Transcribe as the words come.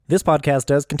This podcast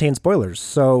does contain spoilers,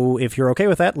 so if you're okay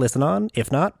with that, listen on.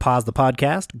 If not, pause the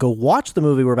podcast, go watch the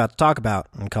movie we're about to talk about,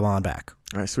 and come on back.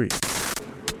 All right, sweet.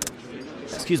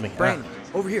 Excuse me. Brandon,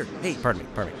 over here. Hey, Pardon me.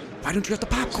 why don't you have the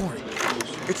popcorn?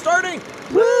 It's starting.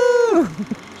 Woo!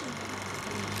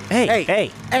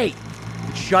 Hey. Hey,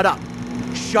 shut up.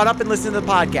 Shut up and listen to the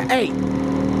podcast. Hey.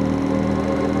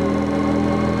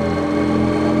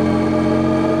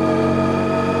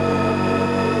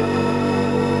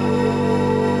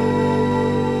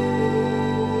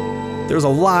 There's a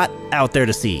lot out there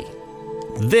to see.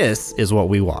 This is what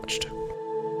we watched.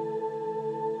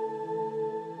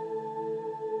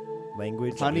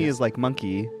 Language. Honey is like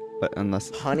monkey, but unless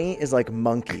Honey is like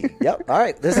monkey. Yep. All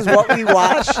right. This is what we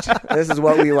watched.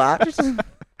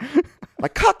 My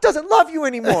cock doesn't love you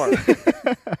anymore.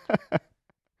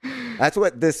 That's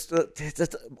what this.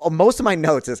 Most of my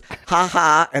notes is ha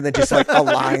ha, and then just like a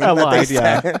line that they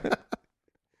said.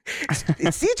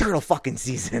 It's Sea Turtle fucking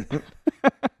season.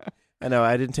 I know,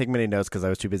 I didn't take many notes because I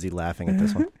was too busy laughing at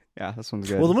this one. yeah, this one's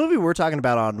good. Well, the movie we're talking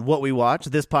about on What We Watch,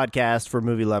 this podcast for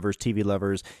movie lovers, TV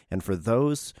lovers, and for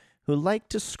those who like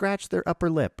to scratch their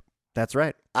upper lip. That's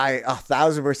right. I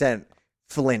 1,000%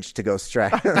 flinched to go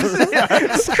scratch my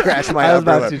I was upper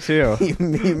about lip. to too. You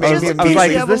made I was me like, immediately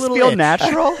does have a this little feel itch.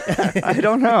 natural? I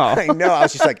don't know. I know. I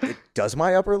was just like, does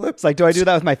my upper lip? It's like, do I do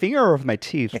that with my finger or with my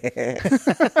teeth?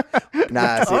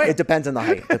 Nah, see, it depends on the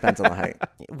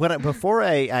height. Before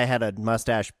I had a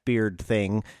mustache beard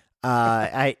thing,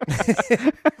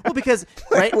 well, because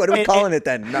right, What are we calling it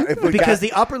then? No, if we because got-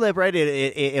 the upper lip, right,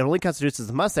 it only constitutes as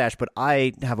a mustache, but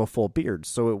I have a full beard,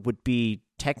 so it would be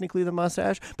technically the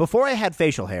mustache. Before I had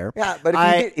facial hair, yeah, but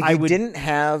if you didn't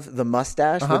have the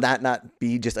mustache, would that not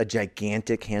be just a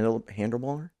gigantic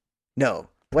handlebar? No.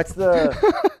 What's the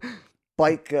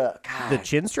bike? God. the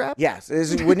chin strap? Yes.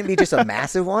 Wouldn't it be just a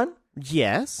massive one?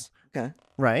 Yes. Okay.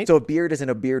 Right. So a beard isn't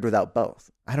a beard without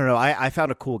both. I don't know. I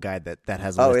found a cool guide that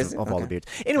has a Oh, list is it? of all the Okay. beards.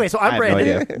 Anyway, so I'm I have no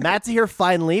Brandon. Matt's here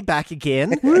finally, back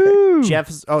again.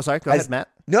 Jeff's. Oh, sorry. Go ahead, Matt.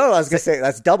 No, I was gonna say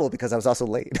that's double because I was also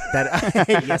late. That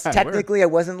yes, you were. Technically, I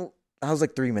wasn't. I was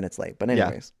like 3 minutes late, but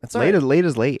anyways. That's all Late right.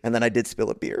 is late. And then I did spill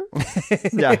a beer.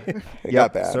 Yeah. It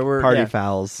got bad. So we're Party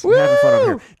fouls. We're having fun over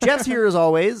here. Jeff's here as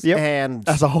always, Yep. and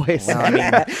As always. Well, I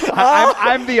mean,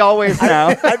 I'm the always now.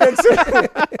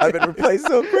 I've been replaced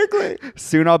so quickly.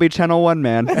 Soon I'll be channel 1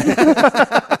 man.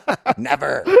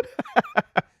 Never.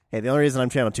 hey, the only reason I'm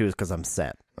channel 2 is because I'm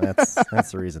set.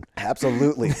 That's the reason.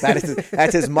 Absolutely.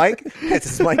 That's his mic. That's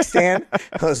his mic stand.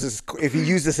 If you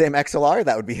use the same XLR,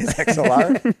 that would be his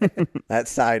XLR. That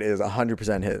side is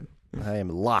 100% his. I am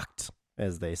locked,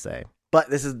 as they say. But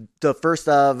this is the first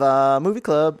of Movie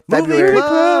Club. Movie February.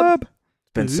 Club!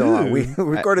 It's been so long. We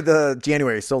recorded the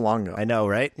January so long ago. I know,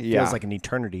 right? Yeah. Feels like an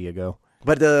eternity ago.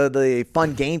 But the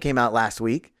fun game came out last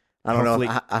week. I don't Hopefully-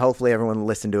 know. Hopefully everyone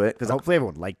listened to it because Hopefully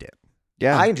everyone liked it.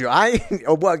 Yeah.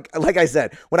 like I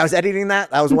said, when I was editing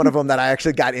that was one of them that I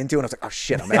actually got into, and I was like, oh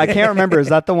shit, I'm I can't remember. Is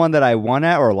that the one that I won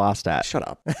at or lost at? Shut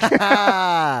up.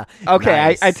 Okay,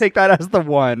 Nice. I take that as the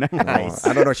one. Nice.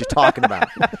 I don't know what you're talking about.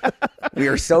 We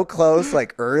were so close,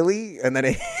 like early, and then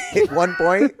it hit one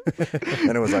point,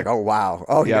 and it was like, oh wow,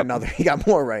 oh Yep. he got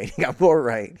more right.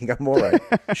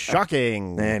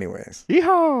 Shocking. Anyways,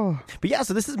 Yeehaw. But yeah,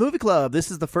 so this is Movie Club. This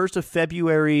is the first of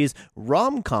February's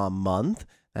rom-com month.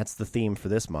 That's the theme for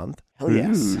this month. hell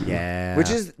yes. Yeah.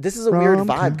 This is a weird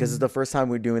Rom-com. vibe because it's the first time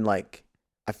we're doing like,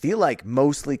 I feel like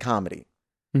mostly comedy.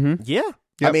 Yeah.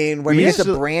 I Yep. mean, when We we used to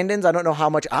used to- Brandon's, I don't know how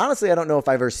much. Honestly, I don't know if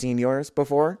I've ever seen yours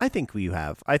before. I think you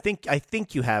have. I think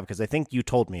you have because I think you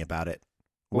told me about it.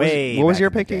 What was- Way what was back your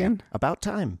in the pick day. again? About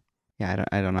time. Yeah,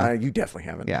 I don't know. You definitely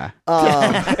haven't. Yeah.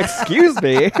 Excuse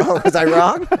me. Oh, was I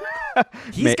wrong?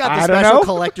 He's got the I don't special know.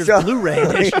 collector's So- Blu-ray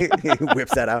edition. he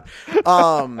whips that out.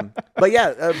 But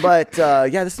yeah,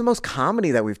 this is the most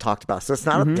comedy that we've talked about. So it's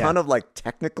not a ton of like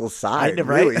technical side, know,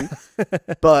 right? really.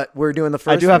 But we're doing the first.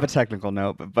 I do have a technical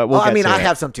note, but we'll Well, get I mean, to I it.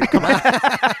 have some too. Come on,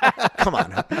 come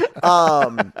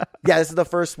on. Yeah, this is the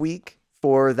first week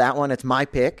for that one. It's my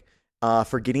pick.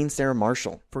 Forgetting Sarah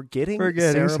Marshall. Forgetting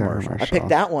Forgetting Sarah Sarah Marshall. I picked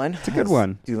that one. It's a good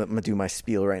one. I'm gonna do my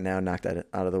spiel right now. Knock that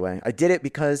out of the way. I did it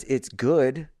because it's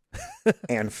good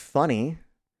and funny,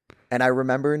 and I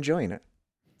remember enjoying it.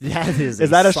 That is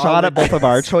that a shot at both of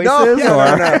our choices? No, no,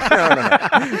 or no.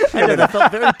 I know, that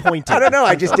felt very pointed. I don't know.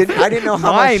 I didn't know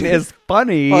how mine much. is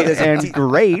funny Oh, there's a and deep-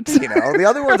 great. You know, the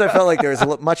other ones I felt like there was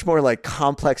much more like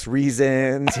complex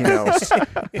reasons. You know,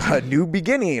 a new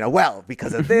beginning. Well,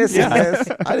 because of this and this.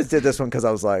 I just did this one because I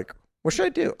was like, what should I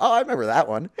do? Oh, I remember that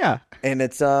one. Yeah. And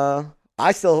it's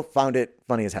I still found it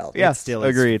funny as hell. Yeah. Still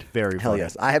Agreed. Is very Hell funny.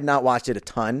 yes. I have not watched it a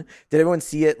ton. Did everyone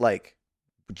see it like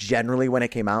generally when it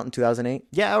came out in 2008?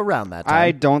 Yeah, around that time.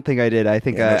 I don't think I did. I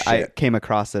think Yeah, no I shit. came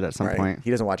across it at some Right. point.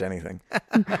 He doesn't watch anything.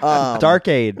 Dark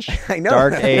Age. I know.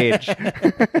 Dark Age.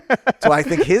 So I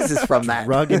think his is from that.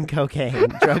 Drug and cocaine.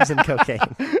 Drugs and cocaine.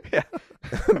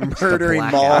 Murdering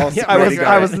blackout. malls. Yeah,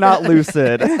 I was not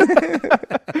lucid.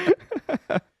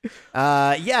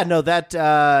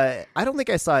 That I don't think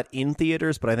I saw it in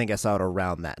theaters, but I think I saw it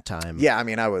around that time. Yeah, I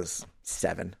mean, I was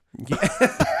 7.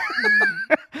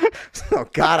 Oh,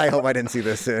 God, I hope I didn't see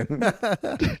this soon.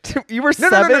 You were No,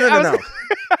 7? no.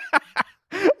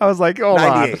 I was like, hold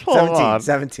on. 98, Hold 17, on.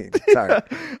 17. Sorry.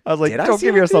 I was like, Did I don't see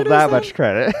give it in yourself theaters, that though? much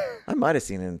credit. I might have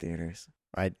seen it in theaters.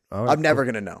 I'm I'm never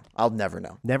going to know. I'll never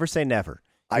know. Never say never.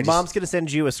 I Your just- mom's going to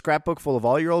send you a scrapbook full of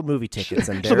all your old movie tickets.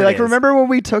 And She'll there be it like, is. remember when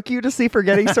we took you to see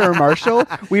Forgetting Sarah Marshall?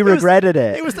 We regretted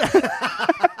it. It was the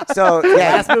So, yeah.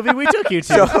 last movie we took you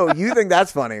to. So you think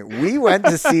that's funny? We went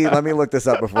to see. Let me look this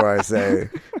up before I say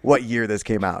what year this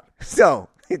came out. So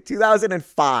in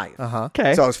 2005.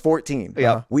 Okay. So I was 14.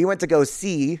 Yeah. We went to go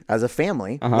see as a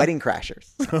family Wedding Crashers.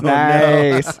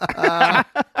 Nice.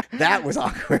 That was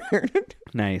awkward.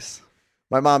 Nice.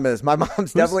 My mom's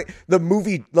definitely the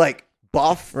movie like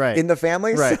buff Right. in the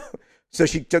family. Right. So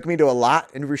she took me to a lot,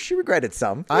 and she regretted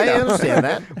some. I understand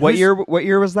that. What year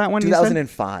was that one?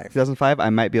 2005. 2005? I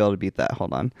might be able to beat that.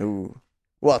 Hold on. Ooh.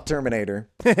 Well, Terminator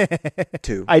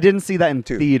 2. I didn't see that in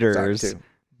 2. theaters. Sorry, 2.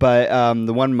 But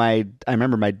the one I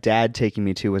remember my dad taking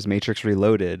me to was Matrix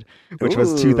Reloaded, which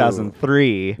was Ooh.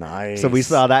 2003. Nice. So we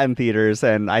saw that in theaters,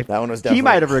 and That one was definitely. he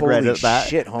might have regretted holy that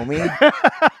Shit, homie.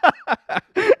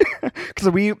 because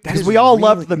we is all really-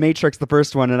 loved the Matrix, the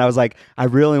first one, and I was like, I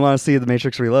really want to see the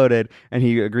Matrix Reloaded, and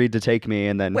he agreed to take me,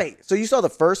 and then Wait, so you saw the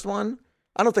first one?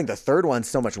 I don't think the third one's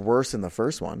so much worse than the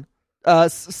first one.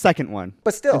 second one.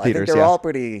 But still, In I think theaters, they're yeah. all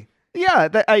pretty. Yeah,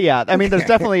 yeah. I mean, there's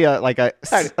definitely a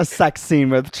sex scene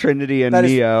with Trinity and That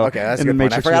is- Neo. okay, that's a in the good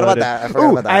point. I Matrix forgot about Reloaded. that. I forgot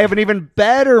Ooh, about that. I have an even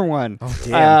better one. Oh,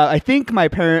 damn. I think my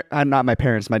not my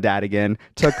parents, my dad again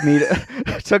took me,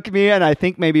 and I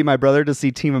think maybe my brother to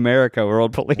see Team America: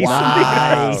 World Police.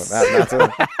 Nice. That's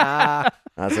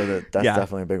Yeah.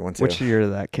 definitely a big one too. Which year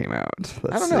that came out?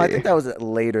 I don't know. I think that was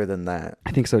later than that.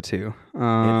 I think so too.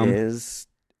 It is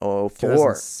 04.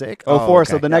 2006? Oh, four.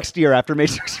 So okay. the next year after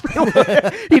Matrix,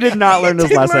 he did not learn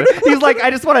his lesson. He's like, I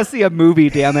just want to see a movie.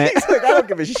 Damn it! He's like, I don't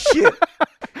give a shit.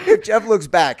 If Jeff looks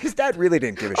back, his dad really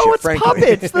didn't give a shit, Oh, it's frankly.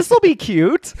 puppets. This will be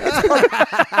cute.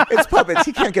 It's puppets.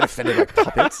 He can't get offended by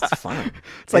puppets. It's fine.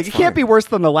 It's like it can't be worse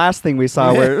than the last thing we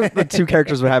saw where the two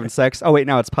characters were having sex. Oh wait,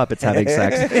 now it's puppets having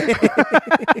sex.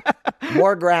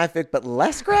 More graphic, but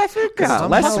less graphic? 'Cause Yeah, somehow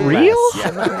less real? Yeah,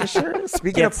 I'm not really sure.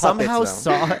 Speaking Yet of puppets, somehow though,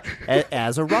 saw it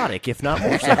as erotic, if not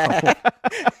more so.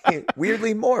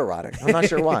 weirdly more erotic. I'm not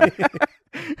sure why.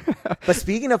 But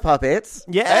speaking of puppets,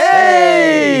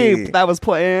 Hey, that was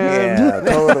planned. yeah,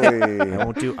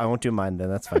 totally. I won't do mine then.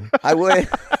 That's fine. I would.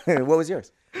 What was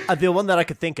yours? The one that I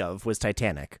could think of was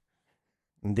Titanic.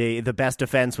 The best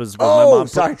defense was when Oh, my mom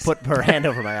sorry. put her hand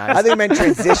over my eyes. I think I meant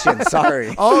transition.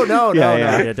 Sorry. Oh no, Yeah, no,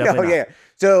 yeah. no, definitely Oh not. yeah.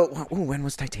 So when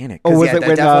was Titanic? 'Cause, Oh, was yeah, it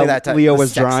when definitely that time Leo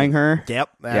was sexy. drawing her? Yep,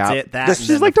 that's Yeah. it. That. The- and she's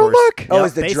then like, the "Don't first- look." Oh, Yep,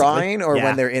 is the basically. drawing or Yeah.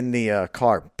 when they're in the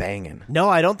car banging? No,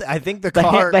 I don't. I think the The,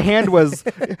 car. the hand was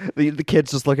the kid's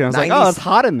just looking. I was like, 90s. oh, it's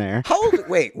hot in there. How old?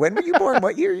 Wait, when were you born?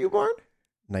 What year were you born?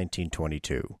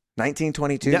 1922.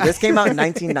 1922. Yeah. This came out in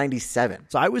 1997.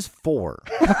 So I was 4.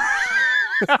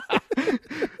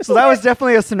 So that was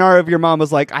definitely a scenario of your mom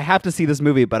was like, I have to see this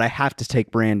movie, but I have to take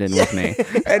Brandon with me.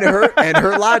 And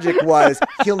her logic was,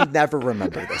 he'll never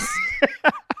remember this.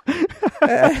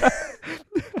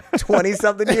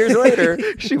 20-something years later.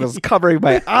 She was covering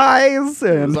my eyes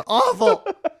and Awful.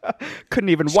 couldn't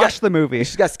even watch the movie.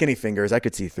 She's got skinny fingers. I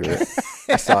could see through it.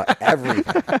 I saw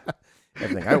everything.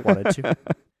 Everything I wanted to.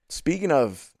 Speaking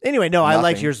of Anyway, no, I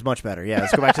liked Nothing. yours much better. Yeah,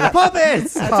 let's go back to the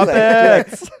puppets.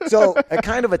 Puppets. so a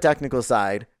kind of a technical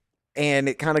side, and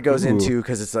it kind of goes Ooh. into,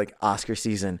 because it's like Oscar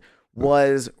season,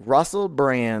 was Russell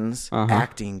Brand's Uh-huh.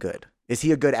 acting good? Is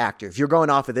he a good actor? If you're going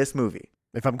off of this movie.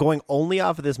 If I'm going only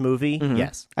off of this movie,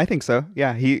 yes. I think so.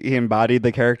 Yeah, he embodied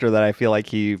the character that I feel like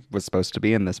he was supposed to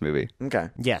be in this movie. Okay.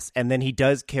 Yes, and then he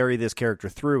does carry this character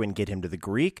through and get him to the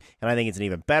Greek, and I think it's an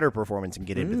even better performance and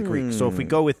get him to the Greek. So if we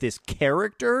go with this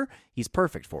character, he's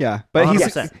perfect for it. Yeah, but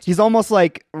 100%. he's almost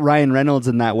like Ryan Reynolds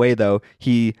in that way, though.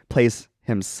 He plays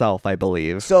himself, I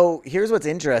believe. So here's what's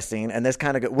interesting, and this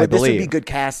kind of would this would be believe. good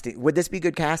casting? Would this be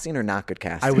good casting or not good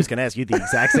casting? I was going to ask you the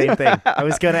exact same thing. I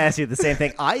was going to ask you the same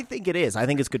thing. I think it is. I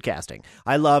think it's good casting.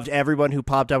 I loved everyone who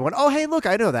popped up and went, oh, hey, look,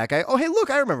 I know that guy. Oh, hey, look,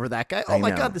 I remember that guy. Oh, I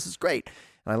my know. God, this is great.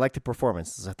 And I liked the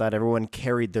performances. I thought everyone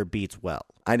carried their beats well.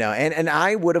 I know, and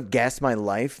I would have guessed my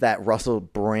life that Russell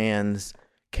Brand's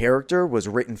character was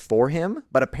written for him,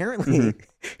 but apparently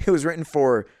it was written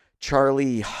for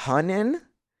Charlie Hunnam,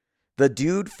 the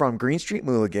dude from Green Street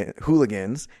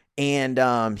Hooligans,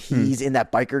 and he's in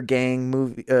that biker gang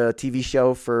movie TV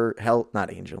show for Hell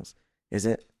Not Angels. Is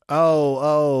it?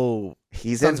 Oh,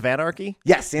 he's Sons in of Anarchy?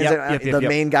 Yes, Yep, the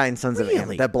main guy in Sons of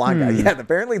Anarchy, that blonde guy. Yeah,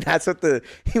 apparently that's what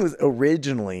he was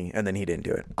originally, and then he didn't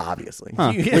do it, obviously.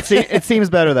 Huh. It seems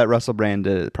better that Russell Brand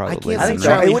did it, probably. can't I think see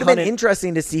so. Charlie It would have been Hunnam-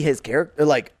 interesting to see his character,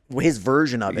 like his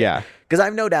version of it. Yeah. Because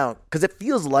I've no doubt, because it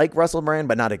feels like Russell Brand,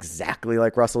 but not exactly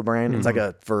like Russell Brand. It's like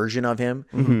a version of him.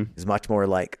 He's much more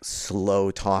like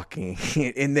slow talking.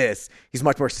 In this, he's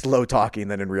much more slow talking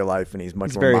than in real life, and he's much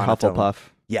He's more very monotone. Hufflepuff.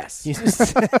 Yes.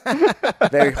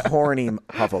 Very horny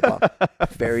Hufflepuff.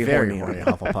 Very horny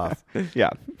Hufflepuff.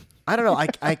 Yeah. I don't know.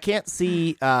 I can't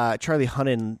see Charlie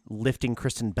Hunnam lifting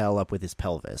Kristen Bell up with his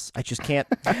pelvis. I just can't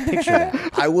picture that.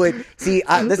 I would see.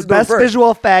 This is the Best reverse.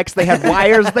 visual effects. They had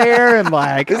wires there and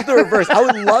like. This is the reverse. I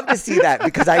would love to see that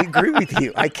because I agree with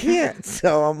you. I can't.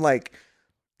 So I'm like,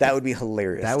 that would be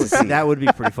hilarious. That would be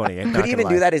pretty funny. Could he even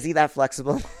do that? Is he that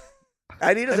flexible?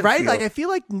 Right? Like I feel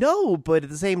like no, but at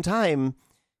the same time,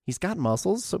 he's got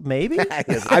muscles, so maybe.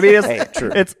 I mean,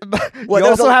 true. it's Well, you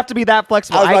also there's a- have to be that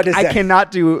flexible. I was about to I say.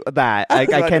 cannot do that. I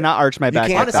cannot arch my You back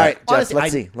can't. like All right, that. Jeff. Honestly,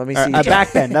 let's see. Let me see. A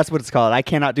back bend. That's what it's called. I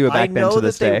cannot do a I back bend know to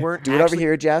this that they day. weren't Do it over actually-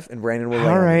 here, Jeff, and Brandon will.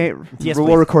 All right. Yes, we'll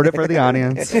please. record it for the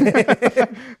audience.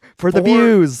 For the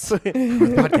views. for the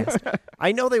podcast.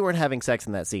 I know they weren't having sex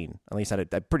in that scene. At least I'm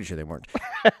pretty sure they weren't.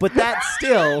 But that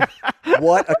still,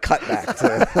 What a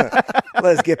cutback!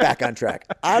 Let's get back on track.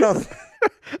 I don't.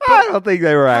 I don't think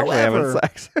they were actually having However-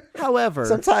 sex. however,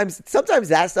 Sometimes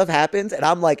that stuff happens, and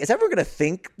I'm like, is everyone gonna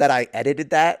think that I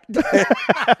edited that?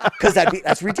 Because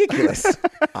that's ridiculous.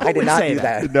 I did not say do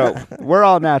that. that. No, we're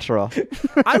all natural.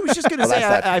 I was just going to Well, say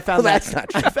that's not- I found well, that. that's not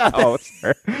true. I found, Oh,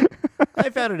 sure. I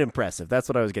found it impressive. That's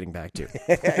what I was getting back to.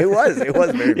 It was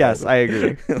very Yes, impressive. I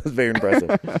agree. It was very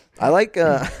impressive. I like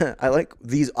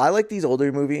these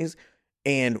older movies,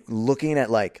 and looking at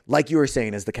like you were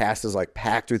saying, as the cast is like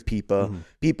packed with people,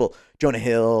 Jonah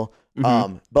Hill,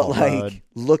 but Paul like Rudd.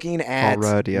 looking at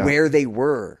Paul Rudd, yeah. where they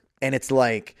were, and it's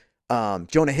like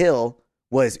Jonah Hill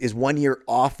is 1 year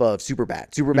off of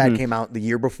Superbad. Superbad came out the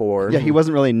year before. Yeah, he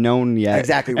wasn't really known yet.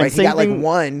 Exactly And right. He same got like thing-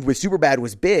 one with Superbad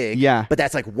was big. Yeah. but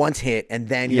that's like once hit, and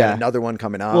then you Yeah. got another one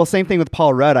coming up. Well, same thing with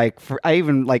Paul Rudd. I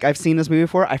even like I've seen this movie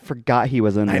before. I forgot he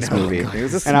was in I this know. movie, It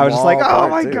was a and I was just like, small "Oh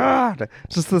part, my too. god!"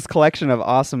 Just this collection of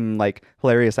awesome, like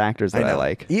hilarious actors that I know.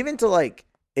 like. Even to like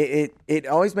it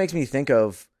always makes me think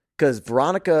of, because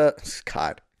Veronica,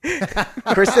 God,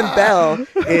 Kristen Bell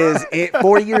is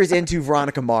 4 years into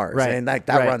Veronica Mars, Right, and that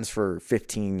right. runs for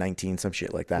 15, 19, some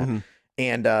shit like that.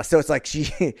 And so it's like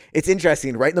it's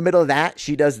interesting. Right in the middle of that,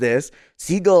 she does this.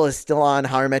 Siegel is still on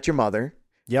How I Met Your Mother.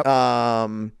 Yep.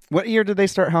 What year did they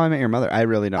start How I Met Your Mother? I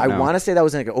really don't know. I want to say that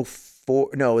was like 04.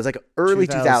 No, it was like early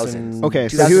 2000. 2000s. Okay,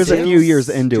 so he was a 2006, few years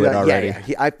into it already.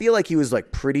 Yeah. I feel like he was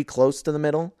like pretty close to the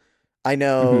middle. I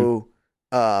know,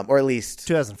 or at least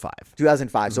 2005.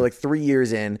 2005. So like 3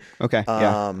 years in. Okay,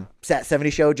 yeah. That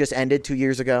 70 show just ended 2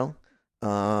 years ago.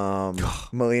 Mila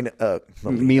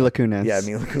Kunis. Yeah,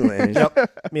 Mila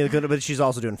Kunis. Mila Kunis, but she's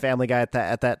also doing Family Guy at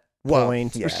that Well,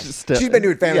 point. yeah. Still- She's been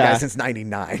doing Family Guy yeah. since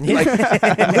 99. Like,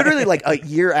 literally like a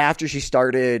year after she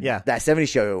started Yeah. that 70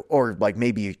 show, or like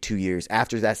maybe 2 years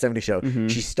after that 70 show,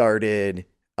 she started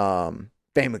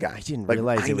Family Guy. I didn't Like,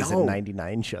 realize I it was a know.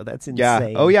 99 show. That's Yeah.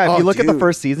 insane. Oh yeah. If Oh, you look at the dude.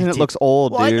 first season, it looks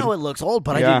old, Well, dude. I know it looks old,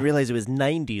 but I Yeah. didn't realize it was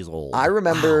 90s old. I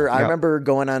remember Yeah. remember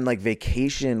going on like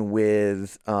vacation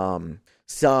with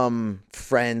some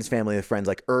friends, family of friends,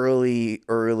 like early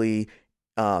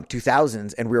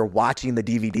 2000s, and we were watching the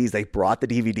DVDs. They brought the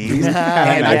DVDs, and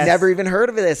Yes. I'd never even heard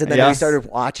of this. And then we Yes. started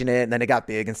watching it, and then it got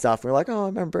big and stuff. We were like, "Oh, I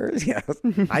remember." Yeah,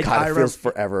 I God, it remember feels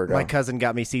forever ago. My cousin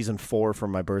got me season 4 for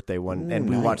my birthday and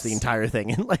we watched the nice. entire thing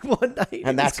in like one night. It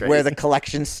And was that's where the crazy.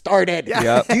 collection started.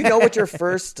 Yep. Do you know what your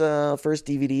first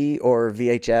DVD or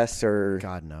VHS or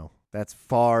God, no. That's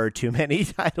far too many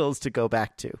titles to go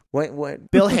back to. what?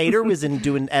 Bill Hader was in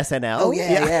doing SNL. Oh yeah,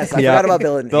 yes. I Yeah. forgot about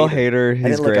Bill and Bill Hader, I he's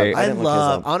didn't look up- great. I I didn't look his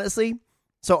love, up. honestly.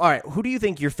 So, all right, who do you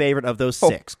think your favorite of those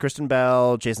six? Kristen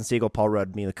Bell, Jason Segel, Paul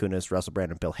Rudd, Mila Kunis, Russell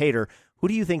Brand, and Bill Hader. Who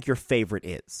do you think your favorite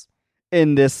is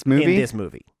In this movie, in this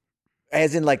movie?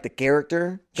 As in like the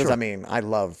character? Because Sure. I mean, I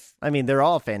love They're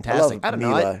all fantastic. I don't know.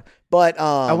 Mila. But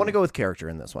I want to go with character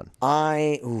in this one.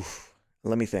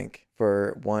 let me think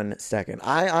for 1 second.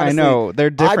 I honestly, I know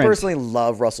they're different. I personally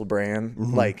love Russell Brand.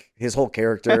 Like his whole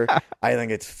character. I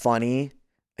think it's funny.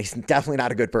 He's definitely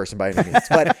not a good person by any means,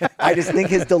 but I just think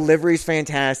his delivery is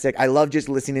fantastic. I love just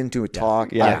listening to it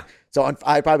talk. Yeah. So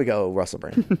I'd probably go Russell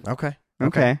Brand. Okay.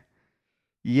 Okay.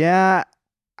 Yeah,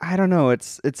 I don't know.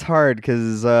 It's hard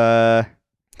because The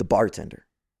bartender,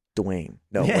 Dwayne.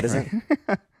 No, what is it?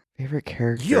 favorite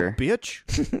character. You bitch.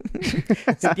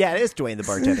 Yeah, it is Dwayne the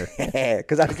bartender.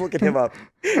 Because I was looking him up.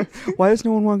 Why does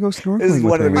no one want to go snorkeling This is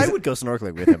with one of the him? I would go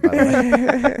snorkeling with him, by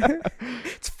the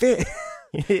It's fit. way.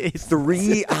 It's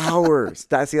 3 hours.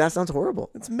 That sounds horrible.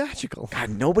 It's magical. God,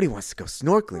 nobody wants to go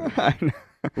snorkeling. I know.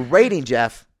 Rating,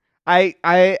 Jeff.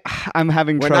 I'm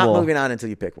having We're trouble. not moving on until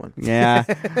you pick one. Yeah,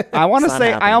 I want to It's not say.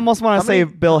 I happening. almost want How to say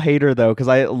many- Bill Hader though,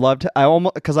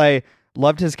 because I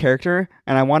loved his character,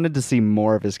 and I wanted to see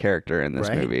more of his character in this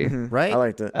Right? movie. Right? I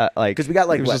liked it. Like, 'Cause we got,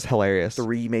 like, it was what, just hilarious.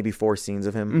 3, maybe 4 scenes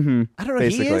of him. Mm-hmm. I don't know. He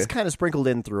Basically. is kind of sprinkled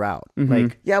in throughout. Mhm.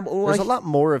 Like, Yeah, but there's a lot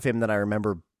more of him than I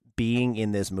remember being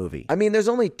in this movie. I mean, there's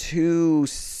only 2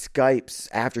 Skypes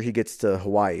after he gets to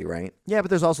Hawaii, right? Yeah, but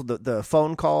there's also the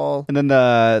phone call, And then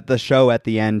the show at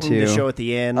the end too. the show at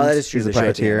the end. Oh, that is true. He's a The show at the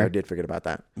end. privateer. I did forget about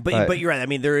that. But you're right. I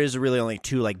mean, there is really only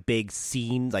 2 like big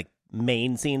scenes, like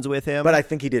main scenes with him. But I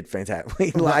think he did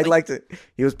fantastic. I liked it.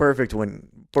 He was perfect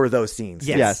for those scenes.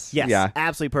 Yes, Yeah.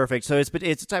 absolutely perfect. So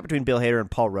it's a tie between Bill Hader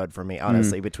and Paul Rudd for me,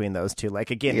 honestly, between those two.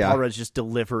 Like again, Yeah. Paul Rudd's just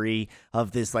delivery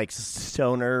of this like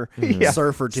stoner Yeah.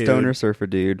 surfer dude. Stoner surfer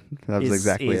dude. That was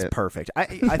exactly is it. perfect. I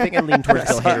think I lean towards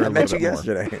Bill Hader a I little met you bit more.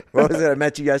 yesterday. What was it? I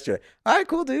met you yesterday. All right,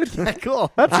 cool, dude.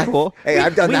 Cool. That's cool. Hey,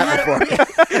 I've done We that had before.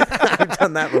 I've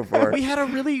done that before. We had a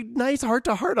really nice heart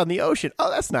to heart on the ocean. Oh,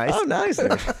 that's nice. Oh, nice.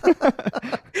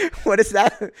 What is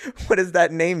that? What does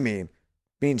that name mean?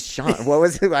 Means Sean. What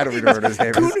was it? I don't remember what his name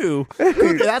is. Kunu.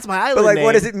 Kunu. That's my island But like, name.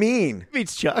 what does it mean? It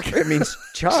means Chuck. It means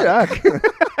Chuck.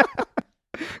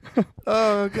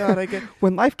 Oh God, I get.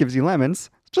 When life gives you lemons,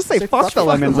 just say, Say fuck fuck the the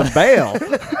lemons and bail.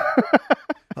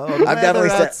 Oh, the I've definitely weather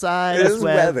said outside it is is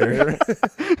weather. weather.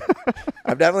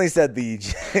 I've definitely said the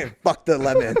fuck the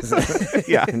lemons.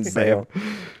 Yeah, and same. bail.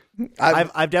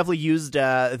 I've definitely used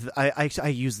I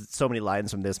use so many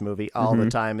lines from this movie all Mm-hmm. the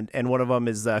time, and one of them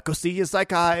is go see a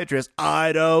psychiatrist.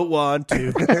 I don't want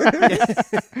to.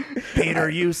 Peter,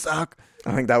 you suck.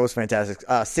 I think that was fantastic.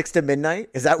 6 to Midnight.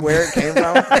 Is that where it came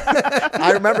from? I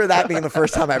remember that being the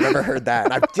first time I've ever heard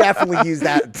that. I've definitely used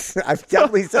that. I've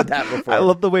definitely said that before. I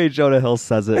love the way Jonah Hill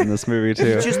says it in this movie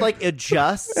too. He just like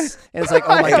adjusts, and it's like,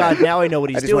 oh my God, now I know what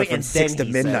I he's just doing. went from And 6 then to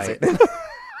he midnight. says it.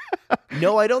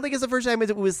 No, I don't think it's the first time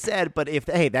it was said. But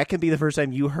that can be the first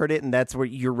time you heard it, and that's where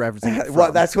you're referencing it from.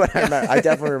 Well, that's what I remember. I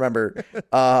definitely remember.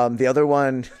 The other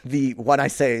one, the one I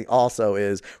say also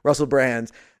is Russell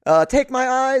Brand's "Take My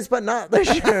Eyes, but not the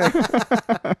shirt."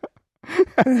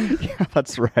 Yeah,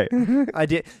 that's right. I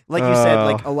did, like you said,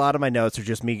 like a lot of my notes are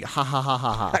just me, ha ha ha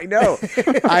ha ha. I know.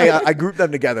 I grouped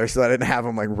them together so I didn't have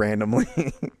them like randomly.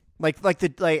 Where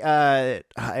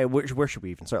should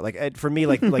we even start? Like for me,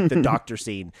 like the doctor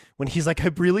scene when he's like,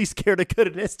 I'm really scared I got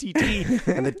an STD,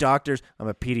 and the doctor's, I'm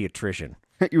a pediatrician.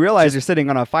 You realize you're sitting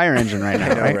on a fire engine right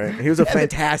now, I know, right? right? He was a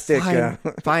fantastic.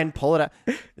 Fine, pull it out.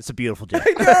 It's a beautiful joke.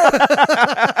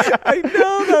 I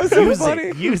know that was so Use funny.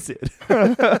 it. Use it.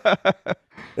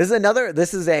 This is another.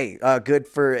 This is a good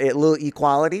for a little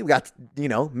equality. We got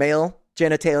male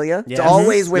genitalia. Yes. It's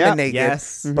always women Yeah. naked.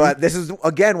 Yes. But this is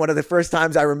again one of the first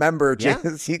times I remember Yeah.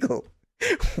 Jason Segel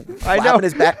I know. flopping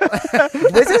his back.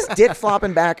 Was his dick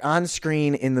flopping back on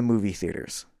screen in the movie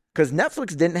theaters? Because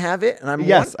Netflix didn't have it, and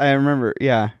Yes, I remember.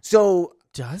 Yeah. so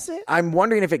Does it? I'm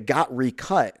wondering if it got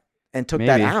recut and took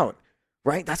that Maybe. out.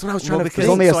 Right? That's what I was trying Well, to because There's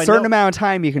think. only a So I certain know- amount of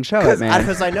time you can show it, man.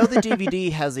 Because I know the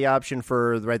DVD has the option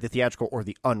for the theatrical or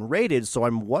the unrated, so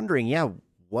I'm wondering,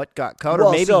 what got cut, or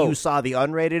Well, maybe so- you saw the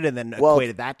unrated and then Well,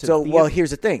 equated that to so the well. theater.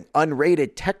 Here's the thing: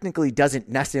 unrated technically doesn't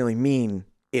necessarily mean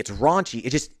it's raunchy. It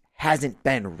just hasn't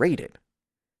been rated,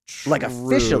 like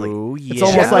officially. True, It's yeah.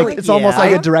 almost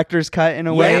like Yeah. a director's cut in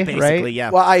a way, basically, right? yeah.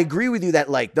 Well, I agree with you that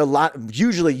like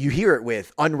usually you hear it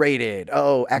with unrated,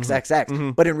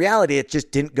 XXX, but in reality, it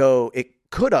just didn't go. It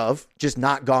could have just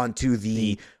not gone to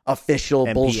the official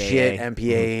MPAA. bullshit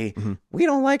MPA. We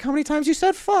don't like how many times you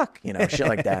said fuck, shit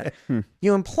like that.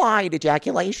 You implied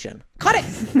ejaculation. Cut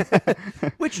it.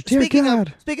 Which Dear speaking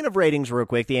God. of ratings, real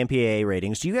quick, the MPAA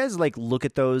ratings. Do you guys like look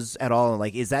at those at all? And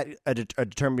like, is that a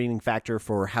determining factor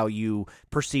for how you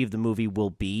perceive the movie will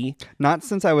be? Not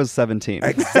since I was 17.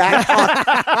 Exact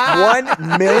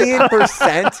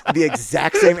 1,000,000% the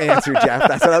exact same answer, Jeff.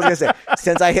 That's what I was gonna say.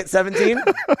 Since I hit 17,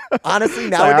 honestly, I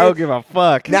nowadays, don't give a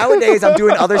fuck. Nowadays, I'm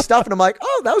doing other stuff, and I'm like,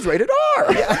 oh, that was rated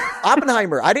R.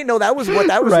 Oppenheimer. I didn't know that was what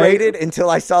that was Right. rated until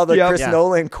I saw the Yep. Chris Yeah.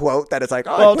 Nolan quote that it's like,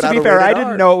 oh, I Well, put to out be a fair, rated I R.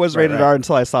 didn't know it was rated right. R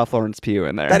until I saw Florence Pugh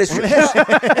in there. That is true.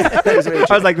 That is very I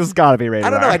true. was like, this has got to be rated I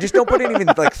don't know. R. I just don't put any even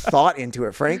like thought into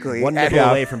it, frankly. One And- nipple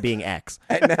away from being X.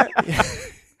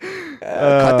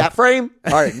 Cut that frame.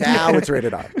 All right, now it's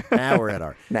rated R. Now we're at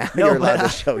R. Now No, you're allowed but- to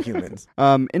show humans.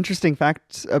 Interesting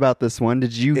fact about this one.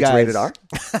 Did you It's guys? rated R.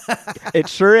 It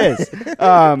sure is.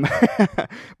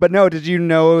 But no, did you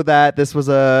know that this was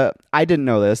I didn't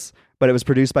know this, but it was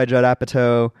produced by Judd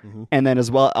Apatow, and then as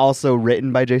well also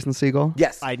written by Jason Segel.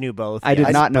 Yes. I knew both. I did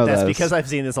yes, not know but that's those. because I've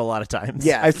seen this a lot of times.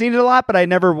 Yeah. I've seen it a lot, but I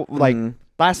never like.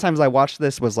 Last times I watched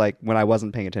this was like when I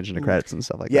wasn't paying attention to credits and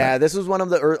stuff like Yeah, that. this was one of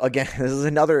the again. This is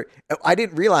another. I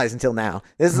didn't realize until now.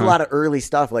 This is a lot of early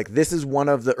stuff. Like this is one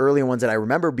of the early ones that I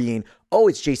remember being. Oh,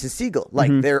 it's Jason Segel.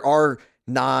 Like there are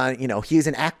he's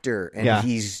an actor and Yeah.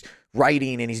 he's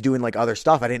writing and he's doing like other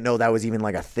stuff. I didn't know that was even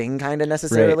like a thing, kind of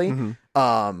necessarily.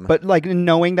 But like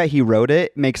knowing that he wrote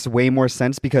it makes way more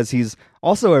sense because he's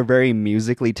also a very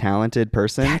musically talented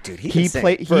person. Yeah, dude, he can sing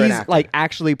for an he's actor. like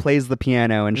actually plays the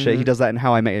piano and shit. He does that in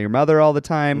How I Met Your Mother all the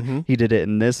time. He did it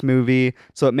in this movie,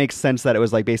 so it makes sense that it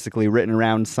was like basically written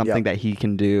around something that he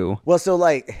can do. Well, so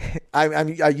like,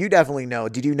 you definitely know.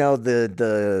 Did you know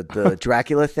the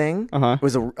Dracula thing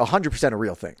was 100% a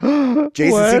real thing?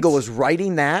 Jason What? Segel was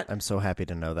writing that. I'm so happy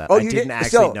to know that. Oh, I you didn't did?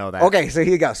 actually know that. Okay, so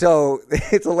here you go. So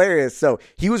it's hilarious. So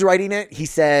he was writing it. He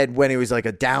said when it was like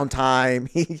a downtime,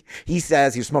 he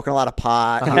says he was smoking a lot of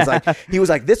pot. And he was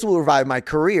like, this will revive my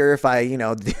career if I do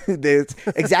this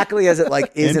exactly as it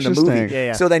like is in the movie. Interesting.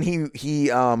 Yeah. So then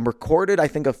he recorded I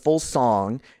think a full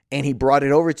song and he brought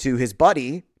it over to his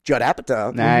buddy Judd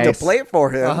Apatow to Nice. play it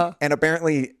for him. And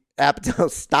apparently Apatow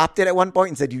stopped it at one point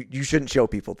and said, you shouldn't show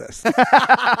people this.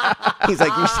 He's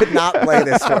like, you should not play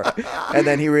this for. And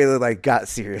then he really like got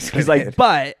serious. He's like,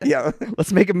 but yeah.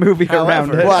 let's make a movie around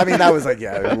However- it. Well, I mean, that was like,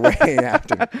 way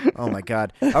after. Oh my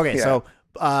god. Okay, so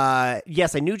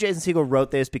yes, I knew Jason Segel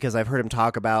wrote this because I've heard him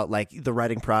talk about like the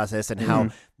writing process and how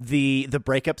the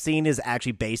breakup scene is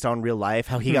actually based on real life.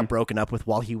 How he got broken up with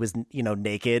while he was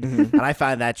naked, and I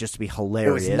find that just to be It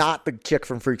hilarious. was not the chick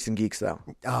from Freaks and Geeks, though.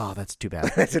 Oh, that's too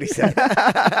bad. That's what he said.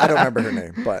 I don't remember her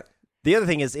name, but The other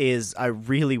thing is I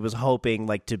really was hoping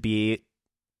like to be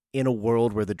in a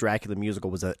world where the Dracula musical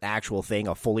was an actual thing,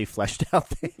 a fully fleshed out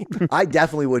thing. I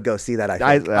definitely would go see that. I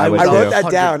think. would I wrote too. that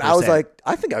down. I was 100%. like,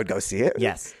 I think I would go see it.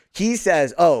 Yes. He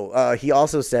says, he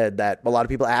also said that a lot of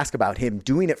people ask about him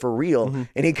doing it for real.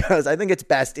 And he goes, I think it's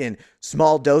best in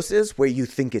small doses where you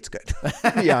think it's good.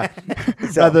 Yeah.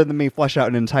 So- Rather than me flesh out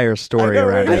an entire story I know,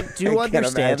 around right? it. I do I can't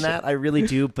understand imagine. that. I really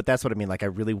do, but that's what I mean. Like, I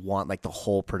really want like the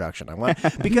whole production. I want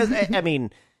because I mean,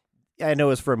 I know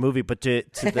it's for a movie, but to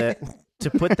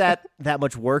put that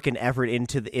much work and effort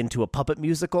into a puppet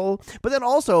musical, but then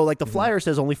also like the flyer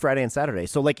says only Friday and Saturday.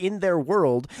 So like in their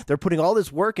world, they're putting all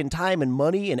this work and time and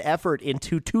money and effort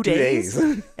into 2 days.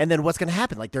 And then what's going to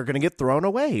happen? Like they're going to get thrown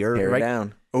away or Tear it right?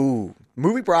 down. Ooh,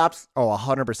 movie props. Oh,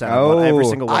 100%. I want every Oh,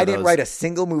 single one I of didn't those. write a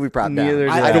single movie prop Neither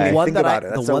down. did I I. didn't The even one think that about it.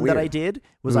 That's the so one that weird. I did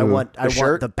was I want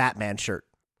shirt? the Batman shirt.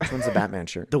 Which one's the Batman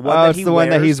shirt? The one Oh, that it's he the one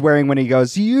that wears- he's wearing when he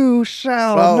goes, "You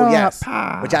shall Oh not yes,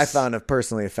 pass." which I found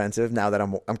personally offensive. Now that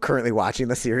I'm currently watching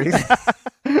the series.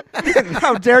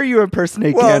 How dare you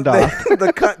impersonate Well, Gandalf?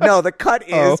 the cut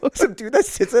is some dude that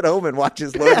sits at home and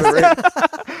watches Lord of the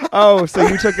Rings. Oh, so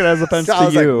you took it as offense So I to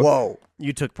was you. like, whoa.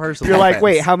 You took personal. You're like, offense.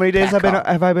 wait, how many days have Back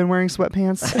off. I been wearing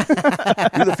sweatpants?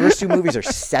 Dude, the first two movies are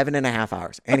 7.5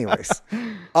 hours. Anyways,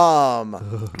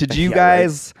 Did you yeah,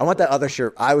 guys? right. I want that other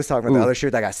shirt. I was talking about the other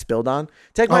shirt that got spilled on.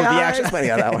 Take my the eyes. actual- But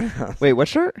yeah, that one. Wait, what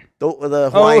shirt? The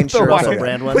Hawaiian the shirt. Hawaiian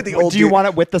brand one. With the old Do you dude- want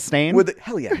it with the stain? with the,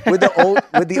 hell yeah. With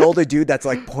the older dude that's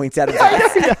like points at his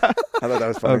ass. I thought that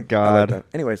was funny. Oh, I like God. that.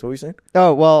 Anyways, what were you saying?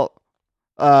 Oh well.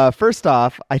 First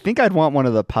off, I think I'd want one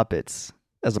of the puppets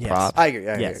as a Yes. prop. I agree.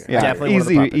 Yes. Yeah, Definitely one of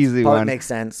the easy, puppets. easy Probably one. makes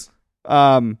sense.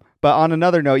 But on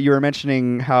another note, you were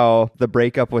mentioning how the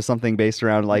breakup was something based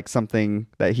around like something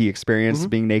that he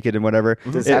experienced, being naked and whatever.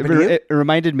 Does this happen to you? It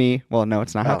reminded me. Well, no,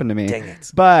 it's not happened to me. Dang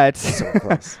it. But So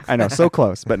close. I know, so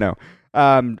close, but no.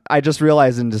 I just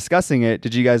realized in discussing it,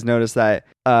 did you guys notice that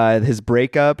his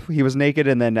breakup, he was naked,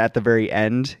 and then at the very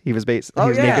end, he was naked for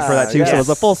that too. So it was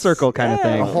a full circle kind of Yeah.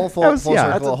 thing. A whole full, That was- full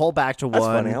yeah, circle, a whole back to That's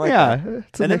one. funny. I like yeah, that.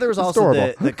 it's And then there was also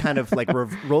adorable. the kind of like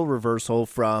role reversal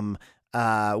from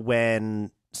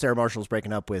when Sarah Marshall's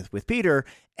breaking up with Peter,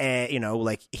 and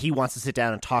like he wants to sit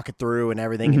down and talk it through and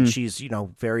everything, and she's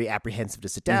very apprehensive to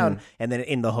sit down. And then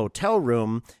in the hotel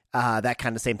room, that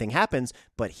kind of same thing happens,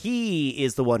 but he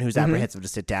is the one who's apprehensive to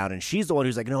sit down, and she's the one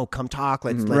who's like, "No, come talk.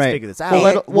 Let's Right. figure this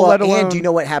out." Well, let alone- and do you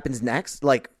know what happens next?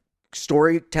 Like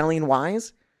storytelling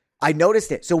wise, I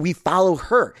noticed it. So we follow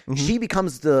her. She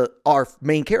becomes our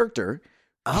main character.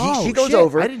 Oh, she goes shit.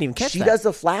 over. I didn't even catch She that. does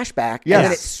the flashback. Yes. And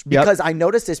then it's Yep. because I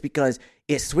noticed this because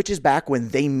it switches back when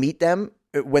they meet them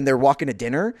when they're walking to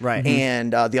dinner, Right.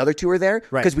 and the other two are there,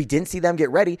 Right. because we didn't see them get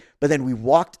ready, but then we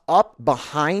walked up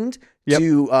behind Yep.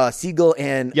 to Siegel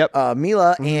and Yep.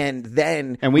 Mila, and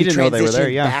then And we didn't know they were there,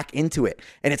 transitioned yeah. back into it,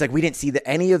 and it's like we didn't see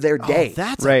any of their day. Oh,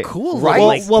 that's Right. a cool.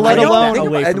 Right? Well, let I know, alone- think about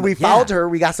away it. And from- we followed her.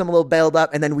 We got some a little bailed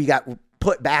up, and then we got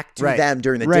put back to Right. them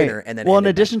during the Right. dinner. And then well, in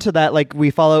ended addition to that, like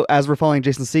we're following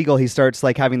Jason Segel, he starts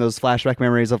like having those flashback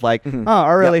memories of like, oh,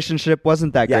 our relationship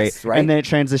wasn't that Yes, great, right. and then it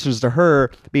transitions to her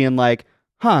being like,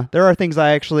 huh, there are things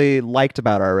I actually liked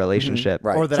about our relationship,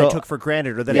 Right. or that So- I took for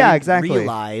granted, or that Yeah, I didn't exactly.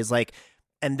 realize. Like,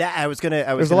 and that I was gonna.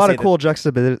 There's a lot of cool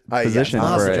juxtaposition yes, for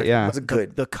awesome. it. Yeah, That's a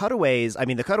good. The cutaways. I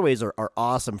mean, the cutaways are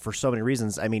awesome for so many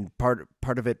reasons. I mean, part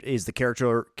of it is the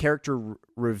character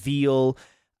reveal.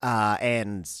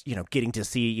 And getting to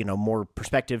see more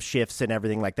perspective shifts and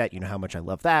everything like that. You know how much I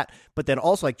love that. But then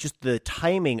also like just the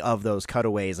timing of those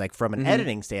cutaways, like from an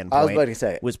editing standpoint, I was about to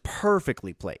say it. was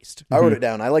perfectly placed. I wrote it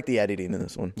down. I like the editing in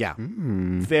this one. Yeah,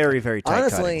 very very tight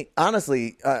cutting.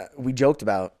 Honestly, we joked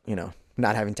about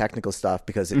not having technical stuff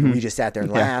because we just sat there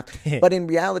and laughed. But in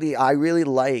reality, I really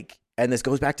like, and this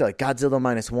goes back to like Godzilla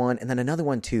 -1, and then another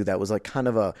one too that was like kind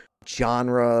of a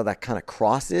genre that kind of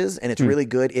crosses, and it's really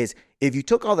good. Is if you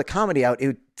took all the comedy out,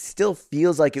 it still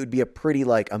feels like it would be a pretty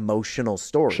like emotional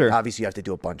story. Sure. Obviously, you have to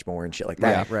do a bunch more and shit like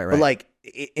that. Yeah, right. But like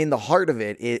in the heart of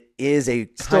it, it is a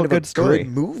Still kind a of a good story. good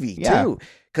movie Yeah. too,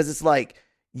 because it's like,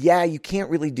 yeah, you can't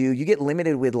really you get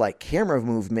limited with like camera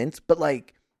movements, but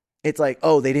like it's like,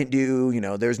 oh, they didn't do,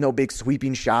 there's no big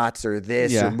sweeping shots or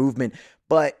this Yeah. or movement,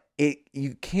 but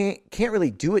you can't really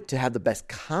do it to have the best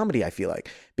comedy, I feel like,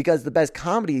 because the best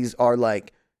comedies are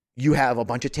like, you have a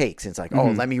bunch of takes. And it's like,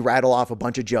 oh, let me rattle off a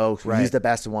bunch of jokes. Right. Use the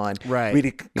best one. Right. Read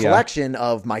a collection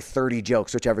of my 30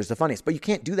 jokes, whichever is the funniest. But you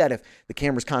can't do that if the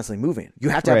camera's constantly moving. You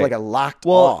have to have Right. like a locked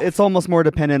well, off. it's almost more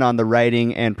dependent on the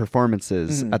writing and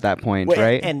performances at that point, Well,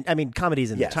 right? And I mean,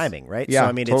 comedy's in Yes. the timing, right? Yeah, so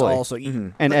I mean, totally. it's also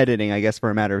And editing, I guess, for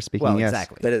a matter of speaking. well, yes.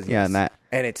 exactly. That is, Yeah, yes. and that.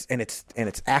 and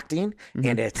it's acting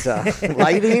and it's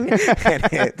lighting and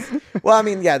it's, well, I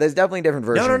mean, yeah, there's definitely different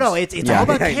versions. No. It's all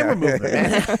about camera movement,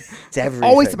 man. It's everything.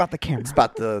 Always about the camera. It's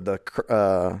about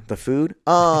the food.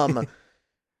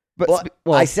 But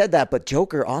Well, I said that, but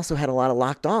Joker also had a lot of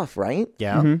locked off, right?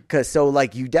 Yeah. Because so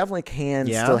like you definitely can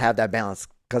Yeah. still have that balance.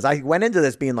 Because I went into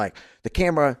this being like the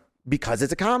camera, because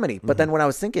it's a comedy. But then when I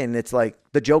was thinking, it's like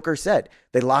the Joker said,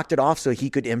 they locked it off so he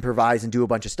could improvise and do a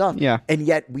bunch of stuff. Yeah. And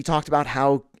yet we talked about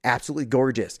how absolutely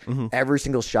gorgeous every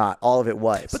single shot, all of it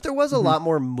was. But there was a lot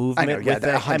more movement I know, yeah, with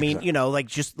it. I mean, 100%. like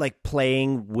just like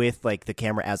playing with like the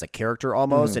camera as a character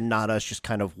almost, and not us just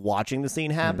kind of watching the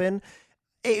scene happen.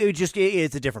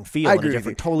 It's a different feel I and agree a with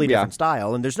different, you. totally Yeah. different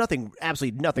style. And there's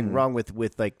absolutely nothing wrong with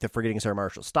like the Forgetting Sarah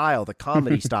Marshall style, the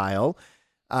comedy style.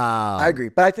 I agree.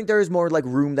 But I think there is more like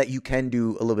room that you can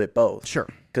do a little bit both. Sure.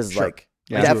 Because Sure. like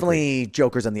Yeah. definitely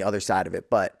Joker's on the other side of it.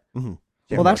 But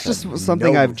Well, that's just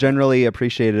something I've generally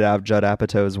appreciated out of Judd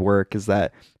Apatow's work is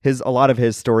that a lot of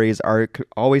his stories are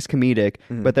always comedic,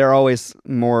 but they're always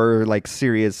more like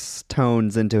serious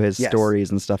tones into his Yes.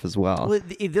 stories and stuff as well. Well,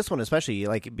 this one especially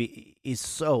is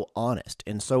so honest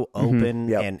and so open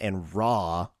Yep. and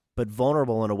raw, but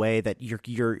vulnerable in a way that you're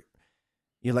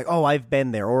like, oh, I've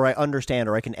been there, or I understand,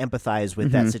 or I can empathize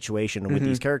with that situation and with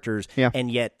these characters, Yeah. and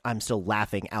yet I'm still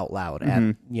laughing out loud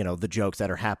at the jokes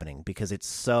that are happening because it's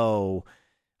so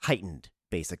heightened,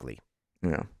 basically.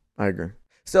 Yeah, I agree.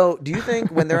 So, do you think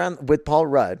when they're on with Paul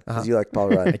Rudd, because you like Paul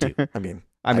Rudd, I do. I mean,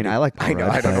 I do. like Paul I know.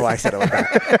 Rudd, I don't know why I said it like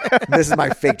that. This is my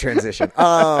fake transition.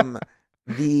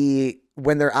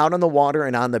 When they're out on the water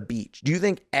and on the beach, do you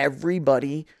think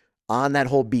everybody on that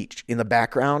whole beach in the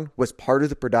background was part of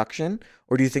the production,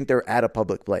 or do you think they're at a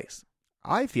public place?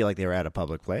 I feel like they were at a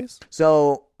public place.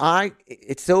 So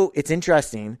it's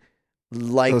interesting.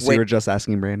 Like Oh, so you were just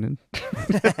asking Brandon.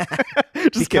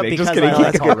 Just kidding. because Just kidding. I Keep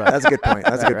like going. Paul Rudd. That's a good point.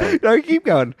 That's a good point. No, keep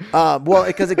going. Well,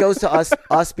 because it goes to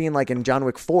us being like in John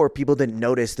Wick 4, people didn't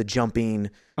notice the jumping,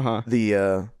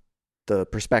 the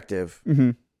perspective.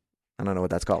 Mhm. I don't know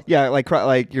what that's called. Yeah, like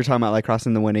you're talking about like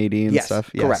crossing the 180 and Yes,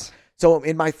 stuff. correct. So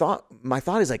in my thought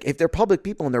is like, if they're public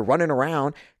people and they're running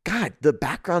around, God, the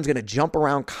background's going to jump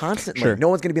around constantly. Sure. No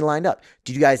one's going to be lined up.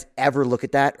 Did you guys ever look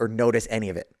at that or notice any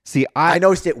of it? See, I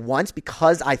noticed it once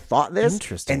because I thought this.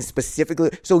 Interesting. And specifically,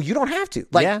 so you don't have to.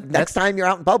 Like, Yeah, next time you're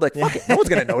out in public, fuck it. No one's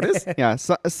going to notice. yeah,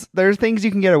 so, there's things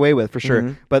you can get away with for sure.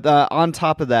 Mhm. But on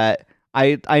top of that,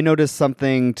 I noticed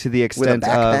something to the With a extent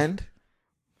back of bend?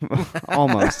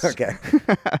 almost Okay.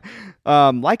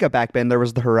 like a backbend. There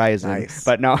was the horizon, Nice.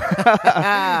 but no.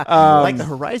 Like the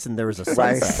horizon, there was a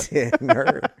sunset.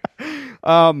 Nerd.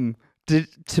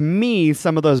 To me,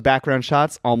 some of those background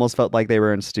shots almost felt like they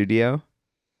were in studio.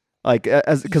 Like,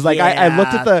 because like I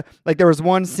looked at the like there was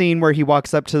one scene where he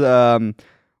walks up to the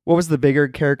what was the bigger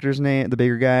character's name? The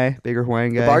bigger guy, bigger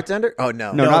Hawaiian guy. The bartender? Oh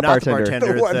no, not bartender.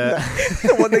 The one,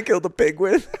 the one they killed the pig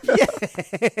with.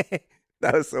 Yeah.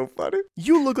 That was so funny.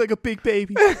 You look like a big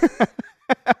baby.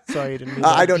 Sorry, I didn't mean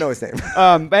I don't know his name.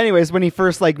 But anyways, when he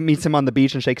first like meets him on the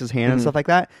beach and shakes his hand and stuff like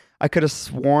that, I could have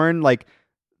sworn like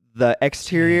the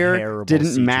exterior Terrible didn't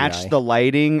CGI. match the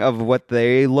lighting of what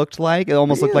they looked like. It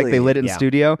almost looked like they Really? lit it in Yeah.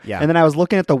 studio. Yeah. And then I was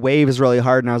looking at the waves really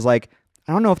hard, and I was like,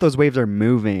 I don't know if those waves are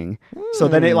moving. So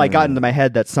then it like got into my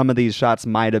head that some of these shots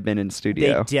might have been in They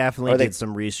studio. definitely Or they- did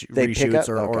some they pick reshoots up?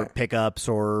 or Okay. pickups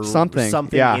or Something,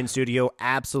 yeah. in studio.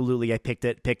 Absolutely, I picked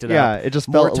it Yeah, up. it just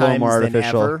more felt a little times more than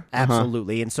artificial. ever. Uh-huh.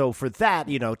 Absolutely, and so for that,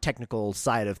 technical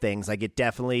side of things, like it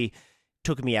definitely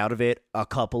took me out of it a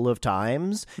couple of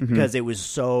times because it was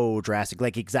so drastic.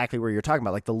 Like exactly where you're talking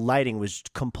about. Like the lighting was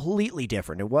completely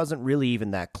different. It wasn't really even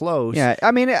that close. Yeah,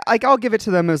 I mean, like I'll give it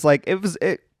to them as like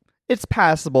it's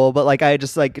passable, but like I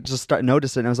just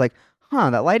noticed it, and I was like,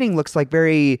 that lighting looks like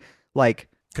very like.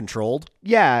 Controlled.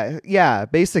 Yeah,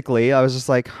 basically. I was just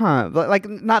like, but, like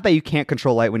not that you can't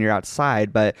control light when you're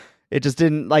outside, but it just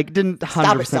didn't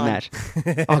 100% son. match.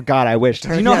 Oh God, I wish.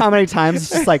 Do you know how many times it's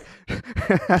just like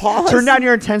Pause. turn down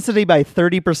your intensity by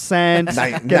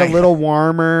 30%, get a little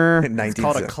warmer. It's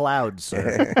called a cloud,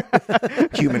 sir.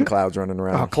 Human clouds running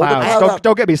around. Hold the Clouds. cloud up.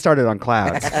 Don't get me started on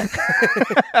clouds.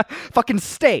 Fucking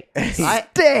stay.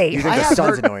 Stay. You think I the have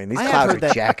sun's heard- annoying? These I have clouds heard are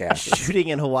that jackasses. Shooting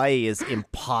in Hawaii is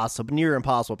impossible, near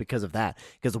impossible because of that.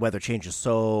 Because the weather changes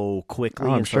so quickly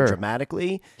Oh, I'm and so sure.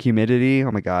 dramatically. Humidity.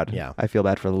 Oh my God. Yeah. I feel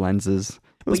bad for the lenses.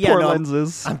 Those yeah, poor no,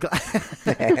 lenses. I'm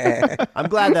glad. I'm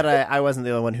glad that I wasn't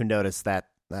the only one who noticed that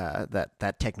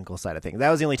that technical side of things. That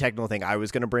was the only technical thing I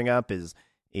was going to bring up is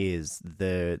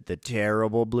the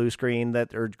terrible blue screen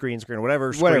or green screen or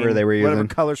whatever they were whatever using.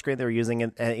 color screen they were using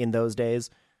in those days,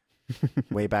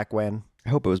 way back when. I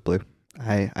hope it was blue.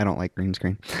 I don't like green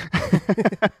screen.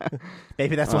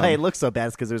 Maybe that's why it looks so bad.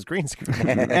 It's because it was green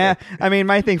screen. I mean,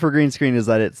 my thing for green screen is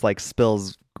that it's like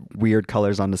spills weird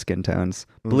colors onto skin tones.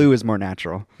 Blue is more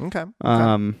natural. Okay.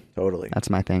 Totally. That's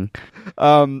my thing.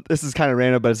 This is kind of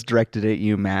random, but it's directed at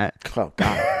you, Matt. Oh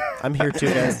God. I'm here too,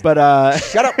 guys. But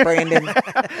Shut up, Brandon.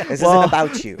 This isn't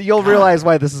about you. you'll realize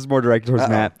why this is more directed towards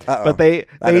Matt. But that they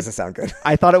doesn't sound good.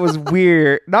 I thought it was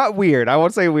weird. Not weird. I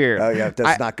won't say weird. Oh yeah,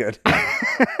 that's not good.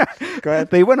 Go ahead.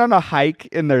 They went on a hike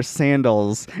in their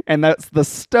sandals, and that's the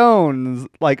stones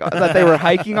like that they were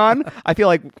hiking on. I feel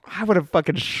like I would have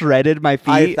fucking shredded my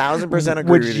feet. 1000% agree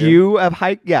Would with you have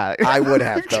hiked? Yeah, I would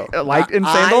have though. Like in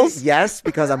sandals? Yes,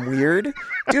 because I'm weird,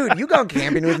 dude. You gone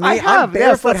camping with me? I have, I'm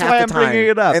barefoot yes, that's half why the I'm time. bringing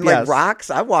it up, And like yes. rocks,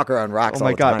 I walk around rocks. Oh all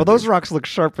my the God! time, But those dude. rocks look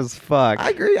sharp as fuck. I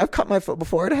agree. I've cut my foot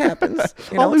before it happens.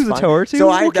 I'll lose it's a fine. toe or two. So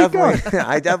I We'll keep definitely,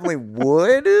 I definitely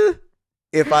would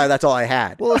if that's all I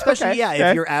had. Well, especially Okay.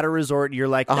 if you're at a resort, and you're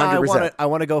like, 100%. I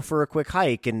want to go for a quick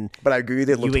hike, and But I agree with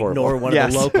you. It you looks ignore horrible. one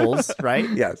Yes. of the locals, right?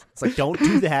 Yes. It's like, don't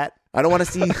do that. I don't want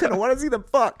to see. I don't want to see them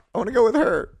fuck. I want to go with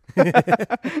her.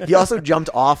 He also jumped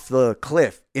off the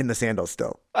cliff in the sandals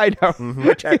still. I know.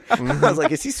 Which I was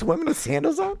like, is he swimming with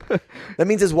sandals on? That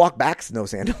means his walk back's no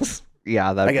sandals.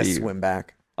 Yeah, that I guess swim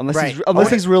back. unless Right.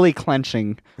 he's really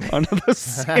clenching onto the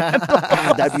sandals.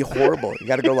 God, that'd be horrible. You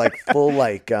got to go like full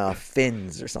like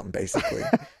fins or something. Basically,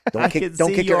 don't can don't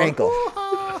see kick your your ankle.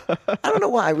 I don't know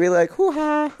why. I really like hoo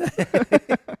ha.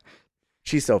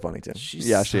 She's so funny too. She's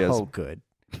Yeah, she is. so good.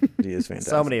 She is fantastic.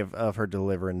 So many of her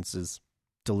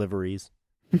deliveries.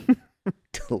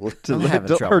 Del- I'm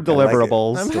having trouble. Her I like it.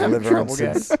 deliverables. I'm having trouble,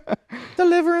 guys.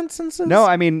 Deliverances. No,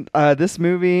 I mean, this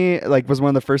movie like was one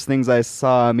of the first things I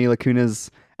saw Mila Kunis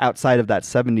outside of that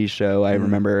 70s show, I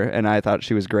remember, and I thought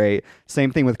she was great.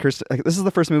 Same thing with Kirsten. Like, this is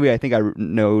the first movie I think I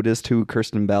noticed who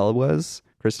Kirsten Bell was.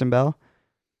 Kristen Bell.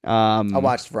 I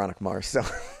watched Veronica Mars, so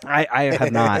I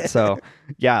have not. So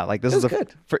yeah, like this It is was a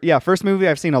good. first movie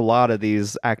I've seen a lot of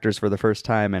these actors for the first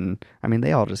time, and I mean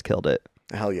they all just killed it.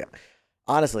 hell yeah.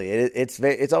 Honestly,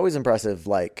 it's always impressive.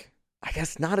 Like, I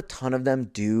guess not a ton of them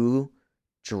do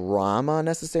drama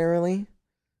necessarily.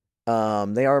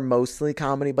 They are mostly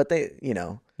comedy, but they,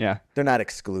 Yeah, they're not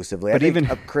exclusively. But I think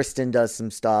even- Kristen does some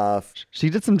stuff. she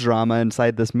did some drama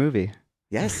inside this movie.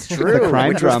 Yes, true. crime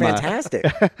which drama. was fantastic.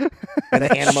 And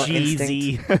the animal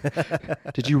Cheesy.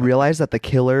 instinct. Did you realize that the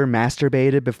killer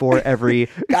masturbated before every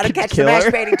Gotta catch killer? the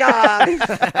masturbating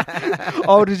dog.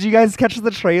 Oh, did you guys catch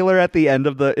the trailer at the end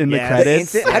of the Yes.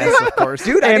 credits? Instant- Yes, of course.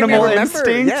 Dude, I didn't Animal even remember.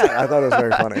 instinct? Yeah, I thought it was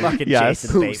very funny. Fucking Yes.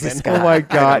 Jason Who's this Bateman. guy? Oh my I know,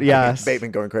 God, yes.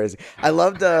 Bateman going crazy. I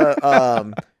loved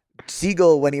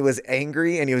Siegel, when he was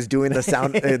angry and he was doing the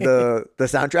sound, the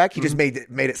soundtrack, he just made it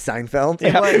Seinfeld.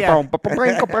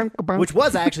 Which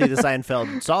was actually the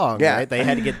Seinfeld song, Yeah. right? They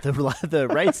had to get the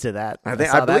rights to that. I saw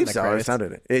that in believe the so. It credits.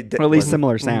 sounded it. Or at least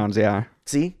similar sounds, yeah.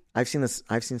 See, I've seen this.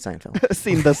 I've seen Seinfeld.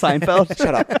 Seen the Seinfeld?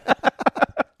 Shut up.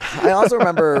 I also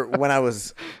remember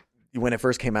when it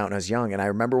first came out and I was young, and I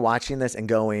remember watching this and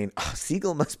going, oh,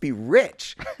 Siegel must be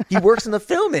rich. He works in the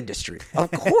film industry.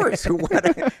 Of course.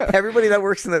 Everybody that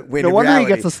works in the No wonder reality, he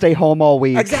gets to stay home all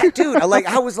week. Exactly, dude.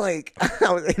 I was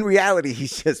in reality,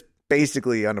 he's just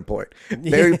basically unemployed.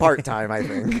 Very part-time, I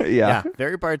think. Yeah.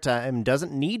 Very part-time.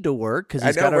 Doesn't need to work because I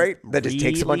he's know, got a right? That just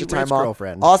takes a bunch of really time rich off.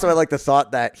 girlfriend. Also, I like the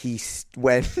thought that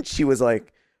when she was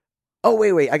like, oh,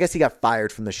 wait, I guess he got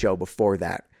fired from the show before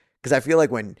that. Because I feel like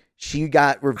when she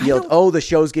got revealed, oh, the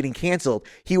show's getting canceled,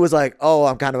 he was like, oh,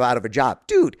 I'm kind of out of a job.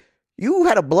 Dude, you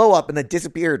had a blow up and then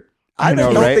disappeared. I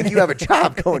know, don't right? think you have a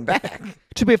job going back.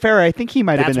 To be fair, I think he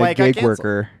might have That's been why a it got gig canceled.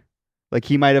 worker. Like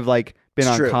he might have been It's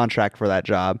on true. contract for that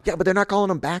job. Yeah, but they're not calling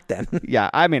him back then.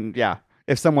 Yeah, I mean, yeah.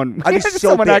 If someone, I'd be if so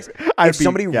someone pissed. I'd If be-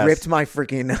 somebody yes. ripped my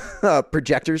freaking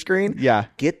projector screen, yeah.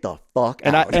 get the fuck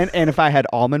And out. and if I had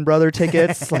Allman Brother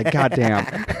tickets, like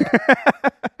goddamn.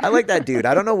 I like that dude.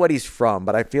 I don't know what he's from,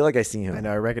 but I feel like I see him. I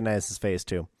know. I recognize his face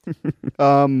too.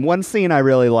 One scene I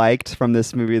really liked from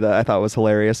this movie that I thought was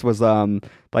hilarious was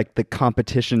like the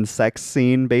competition sex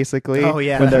scene, basically. Oh,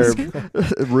 yeah. when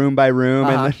they're room by room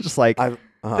and they're just like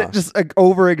just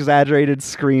over exaggerated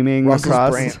screaming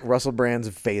across. Russell Brand's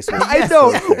face. Was I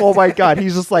know. perfect. Oh my god,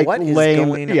 he's just like What is laying.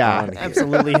 going Yeah, on here?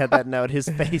 Absolutely had that note. His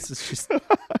face is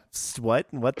just what?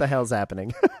 What the hell's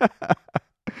happening?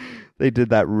 they did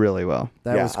that really well.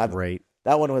 That Yeah, was great.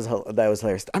 That was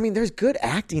hilarious. I mean, there's good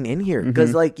acting in here Mm-hmm.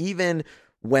 because, like, even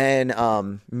when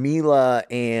Mila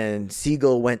and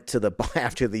Siegel went to the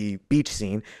after the beach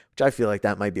scene, which I feel like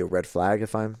that might be a red flag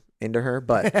if I'm into her,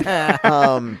 but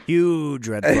Huge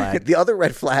red flag. the other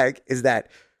red flag is that,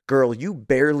 girl, you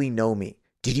barely know me.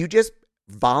 Did you just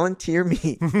volunteer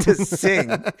me to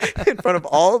sing in front of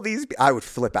all of these? I would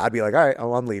flip out. I'd be like, all right,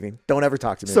 oh, I'm leaving. Don't ever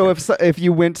talk to me. So again. if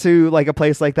you went to like a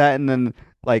place like that and then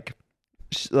like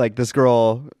this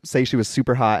girl say she was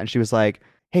super hot and she was like,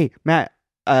 "Hey Matt,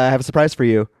 I have a surprise for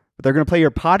you. They're gonna play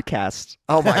your podcast.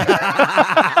 Oh my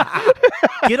god.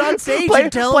 Get on stage Play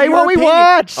and tell what your we opinion.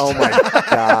 watched." Oh my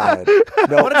god.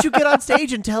 Why don't you get on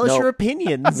stage and tell us No. your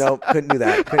opinions? No, couldn't do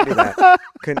that. Couldn't do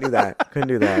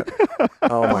that.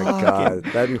 Oh my god,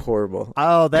 that'd be horrible.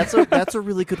 Oh, that's a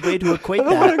really good way to equate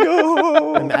that.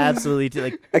 I'm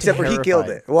absolutely Except for he killed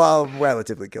terrified. it. Well,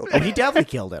 relatively killed Oh, it. he definitely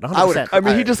killed it. 100%. I would- I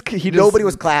mean, he just Nobody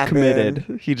was clapping.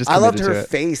 committed. He just I loved committed her to it.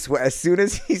 face where as soon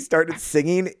as he started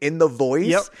singing in the voice.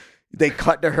 Yep. They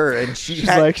cut to her and she's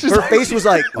like- her face was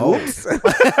like, oops.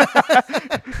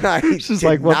 She's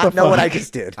like, what not the know what fuck? I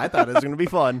just did. I thought it was going to be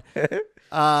fun. She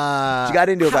got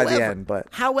into it by the end, but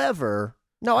However,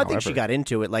 no, I think she got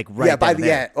into it like right yeah, by then the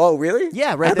and there. end. Oh, really?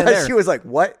 Yeah, right I then thought there. she was like,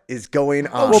 what is going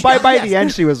on? Well, by yes. the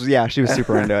end, she was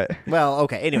super into it. Well,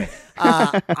 okay. Anyway,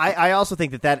 I also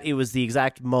think that it was the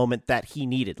exact moment that he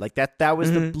needed. Like that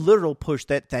was the literal push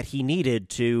that he needed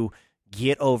to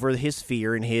get over his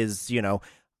fear and his,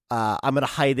 I'm going to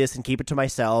hide this and keep it to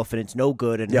myself, and it's no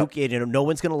good, and no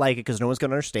one's going to like it because no one's going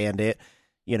to understand it.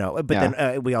 But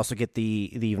then we also get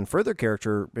the even further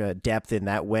character depth in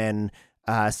that when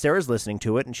Sarah's listening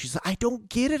to it and she's like, I don't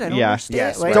get it. I don't understand.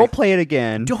 Yes, Like, right. Don't play it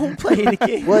again. don't play it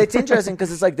again. Well, it's interesting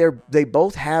because it's like they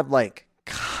both have like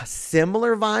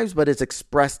similar vibes, but it's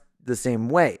expressed the same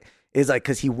way. It's like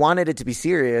because he wanted it to be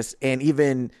serious, and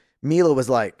even Mila was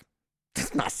like,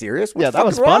 "It's not serious. What Yeah, the that fuck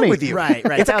was is wrong funny. with you? Right.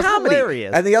 It's That a was comedy."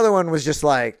 hilarious. And the other one was just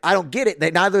like, "I don't get it."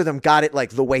 Neither of them got it like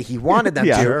the way he wanted them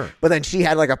Yeah. to. Sure. But then she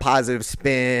had like a positive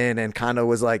spin and kind of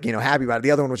was like, happy about it.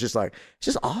 The other one was just like, "It's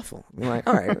just awful." I'm like,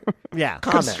 all right, Yeah.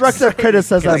 comments. Constructive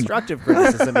criticism. Constructive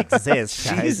criticism exists,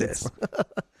 guys. Jesus.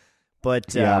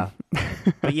 But Yeah.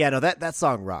 but yeah, no, that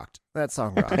song rocked. That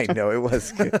song rocked. I know it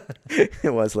was good. It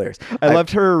was hilarious. I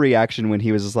loved her reaction when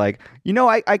he was just like,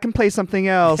 I can play something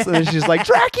else. And then she's like,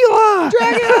 Dracula!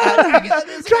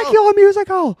 Dracula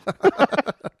musical!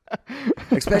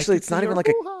 Especially, it's not even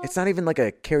like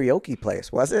a karaoke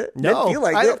place, was it? No, Didn't feel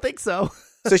like I it. don't think so.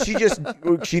 So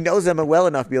she knows them well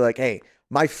enough to be like, hey,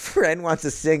 my friend wants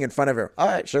to sing in front of her. All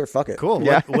right, sure, fuck it. Cool.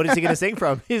 Yeah. What is he going to sing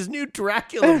from? His new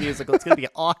Dracula musical. It's going to be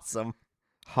awesome.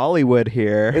 Hollywood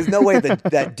here. There's no way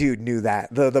that dude knew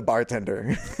that, the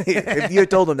bartender. If you had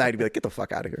told him that, he'd be like, get the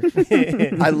fuck out of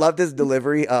here. I loved his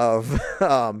delivery of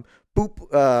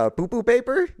poo-poo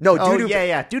paper? No, Oh, doo-doo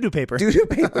yeah. Doo-doo paper. doo-doo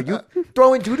paper. You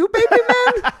throwing doo-doo paper,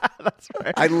 man? That's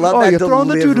right. I love oh, that you're throwing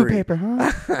the doo-doo delivery. paper,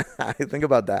 huh? I think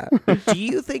about that. Do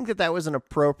you think that was an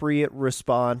appropriate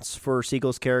response for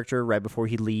Siegel's character right before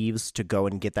he leaves to go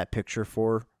and get that picture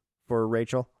for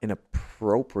Rachel?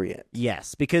 Inappropriate.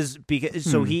 Yes, because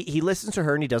so he listens to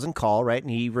her and he doesn't call, right?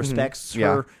 And he respects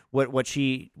her what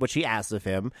she asks of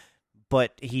him,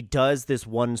 but he does this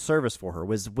one service for her.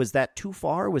 Was that too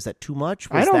far? Was that too much?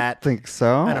 Was I don't that think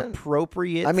so. an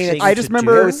appropriate I mean, thing I just to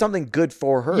remember- There do? was something good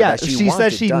for her. Yeah, that she wanted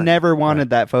said she done. never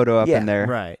wanted that photo up Yeah. in there.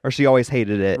 Right. Or she always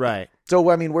hated it. Right. So,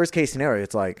 I mean, worst case scenario,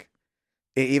 it's like,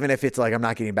 even if it's like, I'm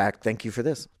not getting back, thank you for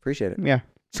this. Appreciate it. Yeah.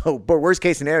 So, but worst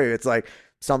case scenario, it's like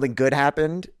something good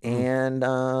happened, and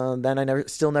then I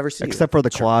still never see Except for the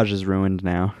collage is ruined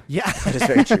now. Yeah. That is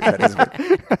very true.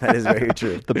 That is very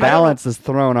true. The balance is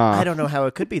thrown off. I don't know how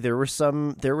it could be. There were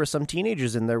some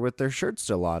teenagers in there with their shirts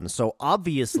still on. So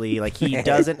obviously, like, he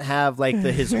doesn't have like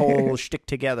his whole shtick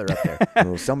together up there.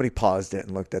 Oh, somebody paused it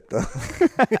and looked at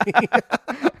the.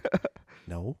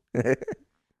 No.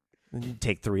 It'd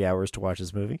take 3 hours to watch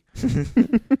this movie.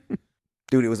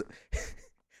 Dude, it was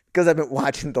because I've been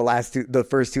watching the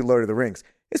first two Lord of the Rings.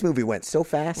 This movie went so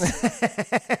fast.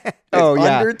 Oh, It's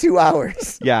yeah. under 2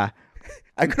 hours. Yeah.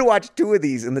 I could have watched two of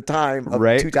these in the time of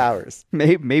Right. 2 hours.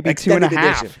 Maybe two and a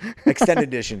half. Edition. Extended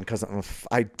edition, because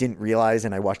I didn't realize,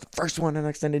 and I watched the first one in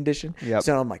extended edition. Yep.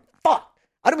 So I'm like, fuck,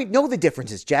 I don't even know the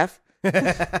differences, Jeff. I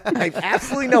have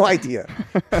absolutely no idea.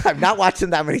 I've not watched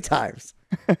them that many times.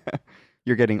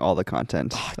 You're getting all the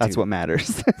content. That's dude. what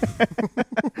matters.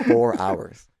 4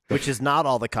 hours. Which is not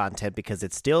all the content because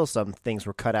it's still some things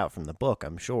were cut out from the book,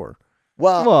 I'm sure.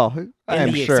 well, In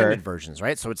I'm the sure. extended versions,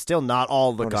 right? So it's still not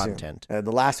all the I would assume. content.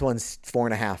 The last one's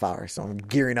 4.5 hours, so I'm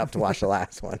gearing up to watch the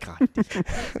last one.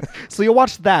 So you'll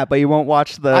watch that, but you won't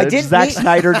watch the I didn't Zack mean-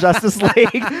 Snyder Justice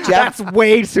League. That's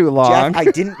way too long. Jeff,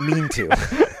 I didn't mean to.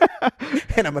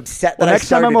 And I'm upset that Well, I next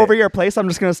time I'm started over it. your place, I'm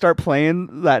just going to start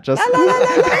playing that Justice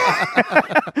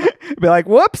Be like,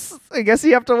 whoops, I guess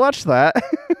you have to watch that.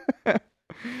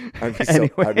 I'd be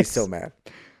Anyways. so mad.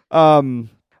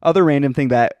 Other random thing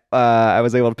that I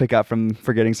was able to pick up from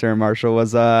Forgetting Sarah Marshall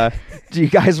was, do you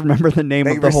guys remember the name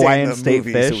Thank of you the for saying Hawaiian the state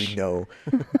movie fish? So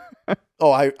we know.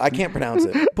 Oh, I can't pronounce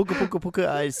it. Puka puka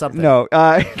puka something. No,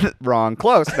 wrong.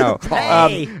 Close. No.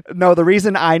 Hey! No, the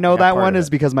reason I know that part one of is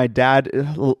it. because my dad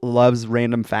loves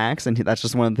random facts, and that's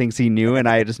just one of the things he knew, and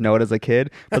I just know it as a kid.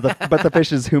 But the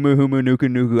fish is humu humu nuku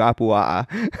nuku apua.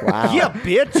 Wow. Yeah,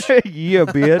 bitch. Yeah,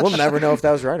 bitch. We'll never know if that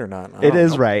was right or not. I It don't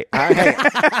is know. right. Hey,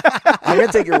 I'm going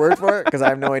to take your word for it because I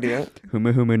have no idea.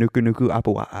 Humu humu nuku nuku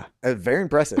apua. Very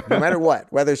impressive. No matter what,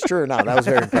 whether it's true or not, that was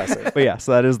very impressive. But yeah,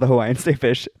 so that is the Hawaiian state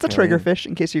fish. It's a trigger fish,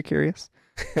 in case you're curious.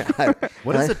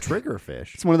 What is a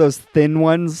triggerfish? It's one of those thin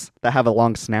ones that have a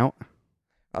long snout.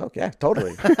 Oh, yeah,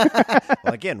 totally.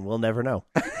 Well, again, we'll never know.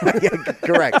 Yeah,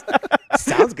 correct.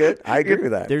 Sounds good. I agree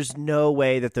with that. There's no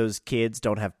way that those kids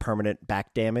don't have permanent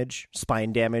back damage,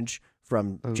 spine damage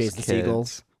from Those Jason kids.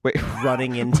 Segel Wait,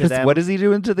 running into them what is he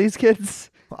doing to these kids?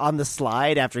 on the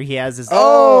slide after he has his.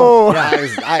 Oh! I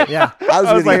was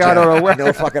with like, you, I don't Jeff. know where-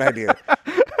 No fucking idea.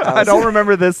 I don't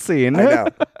remember this scene. I know.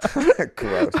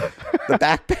 Gross. The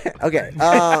backpack. Okay.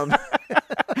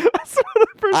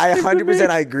 I 100%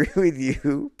 I agree with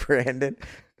you, Brandon.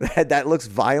 That looks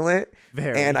violent,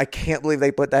 Very. and I can't believe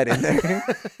they put that in there.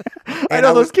 I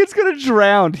know those kids could have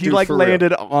drowned. He Dude, like for real.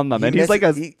 landed on them, He and he's like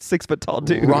a he 6 foot tall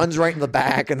dude. runs right in the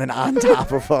back and then on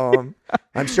top of him.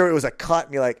 I'm sure it was a cut,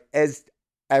 and you're like, "Is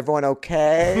everyone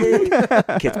okay?"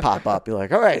 Kids pop up. You're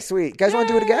like, "All right, sweet. You guys want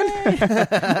to do it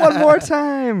again?" One more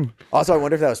time. Also, I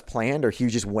wonder if that was planned or Hugh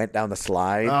just went down the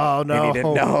slide. Oh no! And he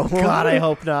didn't know. God, I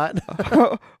hope not.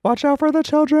 Watch out for the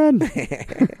children.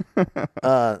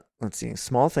 Let's see.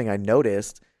 Small thing I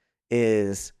noticed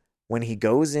is when he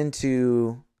goes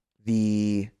into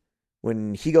the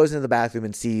bathroom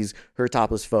and sees her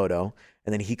topless photo,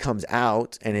 and then he comes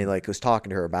out and he like was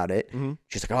talking to her about it. Mhm.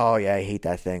 She's like, "Oh yeah, I hate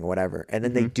that thing," whatever. And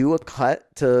then they do a cut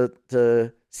to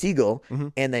Siegel,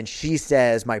 Mhm. and then she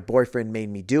says, "My boyfriend made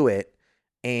me do it,"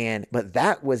 but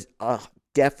that was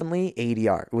definitely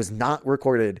ADR. It was not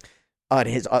recorded on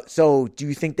his. So do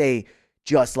you think they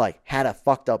just like had a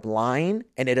fucked up line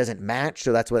and it doesn't match,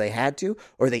 so that's where they had to,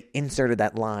 or they inserted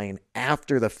that line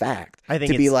after the fact I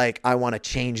think to be it's- like, I want to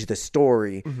change the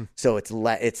story, so it's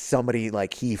somebody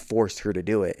like he forced her to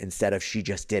do it instead of she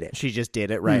just did it. She just did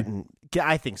it right, and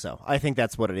I think so. I think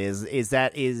that's what it is. Is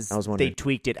I was they wondering.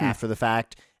 tweaked it after the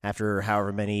fact, after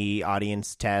however many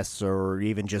audience tests or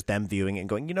even just them viewing it and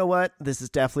going, you know what, this is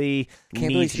definitely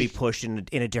needs to be pushed in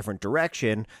a different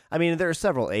direction. I mean, there are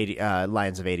several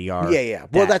lines of ADR. Yeah.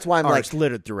 Well, that's why I'm like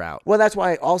littered throughout. Well, that's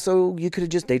why also you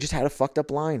could have they just had a fucked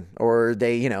up line, or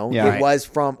they, you know, Yeah. it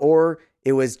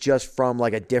was just from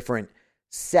like a different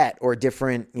set or a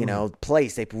different, you know,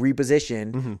 place. They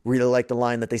repositioned, really like the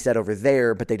line that they said over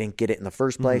there, but they didn't get it in the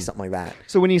first place, something like that.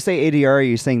 So when you say ADR, are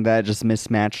you saying that just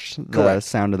mismatched the Correct.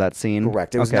 sound of that scene?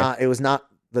 Correct. It was not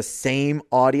the same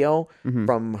audio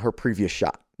from her previous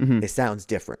shot. It sounds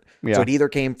different. Yeah. So it either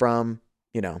came from,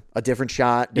 you know, a different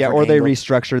shot, Yeah, different or they angle,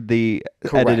 restructured the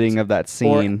Correct. editing of that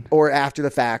scene. or after the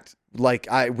fact,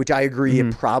 which I agree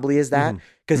it probably is that,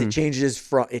 because it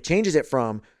changes it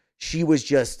from she was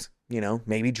just, you know,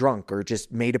 maybe drunk or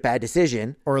just made a bad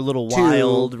decision, Or a little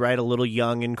wild, right? A little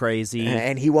young and crazy.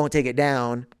 and he won't take it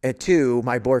down. And two,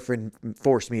 my boyfriend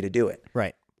forced me to do it.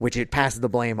 Right. Which it passes the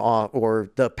blame off, or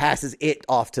passes it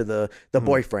off to the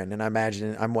boyfriend. And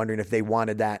I'm wondering if they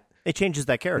wanted that. It changes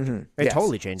that character. It Yes.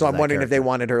 totally changes So I'm that wondering if they character.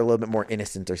 wanted her a little bit more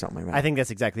innocent or something like that. I think that's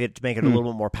exactly it, to make it a little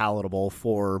bit more palatable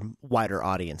for wider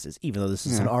audiences, even though this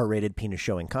is an R-rated penis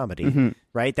showing comedy,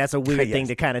 right? That's a weird thing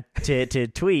to kind of to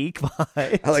tweak. But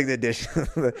I like the addition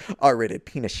of the R-rated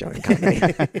penis showing comedy.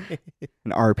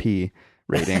 An RP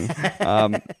rating.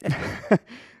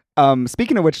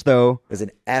 Speaking of which, though, It was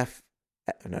an F.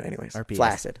 No, anyways. RPS.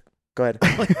 Flaccid. Go ahead.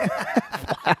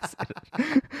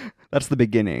 that's the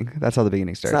beginning. That's how the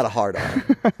beginning It's starts. not a hard R.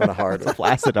 It's not a hard R.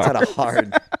 flaccid It's R. not a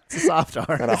hard. it's a soft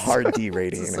R. Not a hard D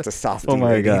rating. It's a soft D Oh my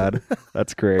rating. god,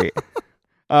 that's great.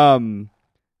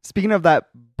 Speaking of that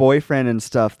boyfriend and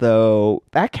stuff, though,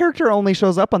 that character only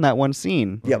shows up on that one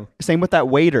scene. Yep. Same with that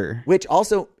waiter. Which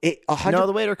also, No,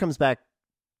 the waiter comes back.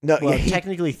 No, Well, he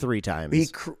technically 3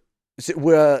 times.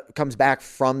 comes back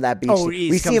from that beach. Oh, scene. he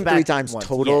We see comes him 3 back times once.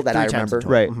 total Yeah, that 3 I times in remember.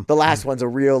 total. Right. Mhm. The last one's a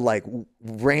real like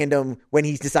random when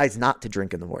he decides not to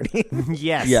drink in the morning,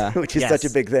 Yes. Yeah. which is Yes. such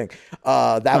a big thing.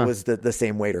 That was the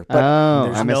same waiter. But Oh,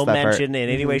 There's I missed no that part. mention in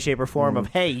any way, shape, or form of,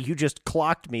 hey, you just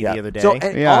clocked me yeah. the other day. So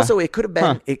and Yeah. also it could have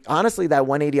been honestly that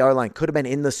 180R line could have been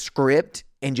in the script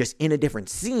and just in a different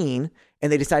scene.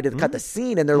 And they decided to cut the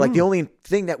scene, and they're like, the only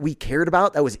thing that we cared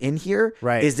about that was in here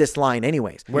Right. is this line,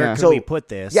 anyways. Where Yeah. could So- we put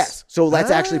this? Yes. So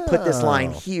let's actually put this line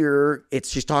Oh. here. It's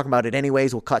she's talking about it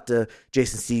anyways. We'll cut to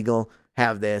Jason Segel,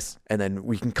 have this, and then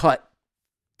we can cut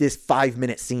this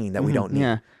 5-minute scene that we don't need.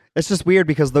 Yeah. It's just weird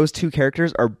because those two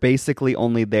characters are basically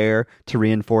only there to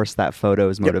reinforce that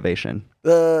photo's motivation.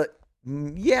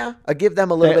 Yeah, I give them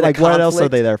a little bit Like, of what else are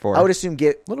conflict. they there for? I would assume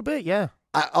A little bit, yeah.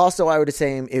 I would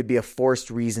assume it would be a forced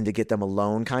reason to get them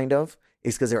alone, kind of.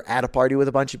 Is because they're at a party with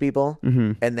a bunch of people,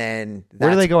 and then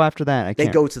Where do they go after that? I They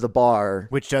can't. go to the bar.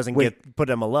 Which doesn't Wait. put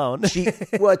them alone.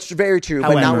 Well, it's very true,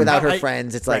 but not However. without her I-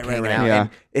 friends. It's like right, hanging right. out. Yeah. And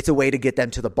it's a way to get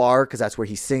them to the bar because that's where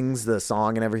he sings the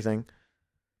song and everything.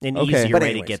 An Okay. easier But way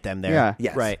to anyways. get them there. Yeah.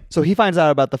 Yes. Right. So he finds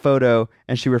out about the photo,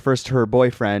 and she refers to her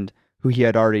boyfriend, who he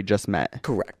had already just met.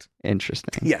 Correct.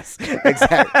 Interesting. Yes,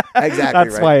 exactly. That's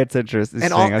right. why it's interesting.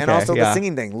 And, Okay, and also yeah. the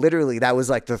singing thing. Literally, that was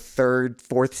like the 3rd,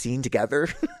 4th scene together.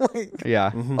 Like,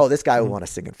 Yeah. oh, this guy will want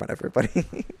to sing in front of everybody.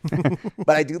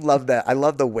 But I do love that. I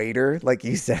love the waiter, like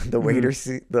you said, the waiter,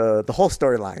 the whole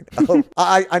storyline. Oh,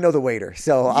 I know the waiter,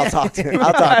 so I'll talk to him.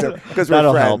 I'll talk to him because we're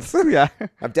That'll friends. help. Yeah.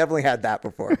 I've definitely had that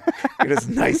before. You're just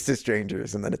nice to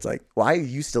strangers, and then it's like, why are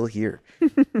you still here?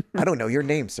 I don't know your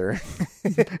name, sir.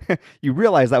 You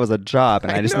realize that was a job,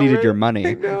 and I just know, needed right? your money.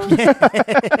 I know.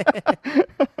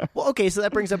 Well, okay, so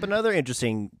that brings up another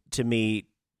interesting to me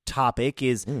topic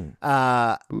is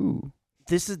Ooh.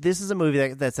 this is a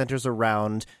movie that centers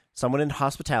around someone in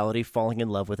hospitality falling in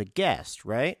love with a guest,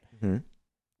 right? Mm-hmm.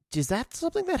 Is that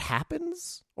something that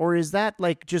happens? Or is that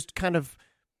like just kind of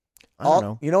I don't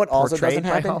know. You know what also portrayed doesn't by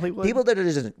happen? Hollywood? People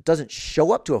that doesn't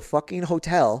show up to a fucking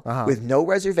hotel Uh-huh. with no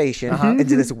reservation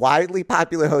into this widely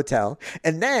popular hotel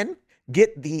and then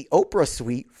get the Oprah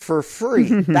suite for free.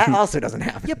 That also doesn't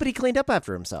happen. Yeah, but he cleaned up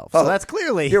after himself. Oh, So that's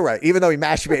clearly You're right. Even though he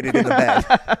masturbated in the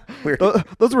bed. Weird.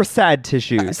 Those were sad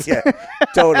tissues. Yeah,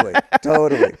 totally.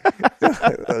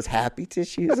 Those happy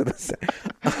tissues. Are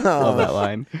Love that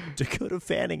line. Dakota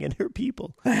Fanning and her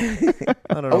people. I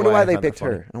don't know I wonder why they found that picked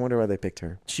funny. her. I wonder why they picked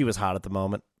her. She was hot at the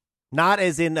moment. Not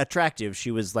as in attractive.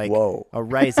 She was like Whoa. a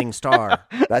rising star.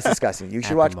 That's disgusting. You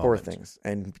should At watch the Poor moment. Things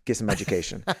and get some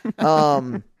education.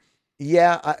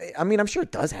 Yeah, I mean, I'm sure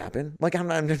it does happen. Like,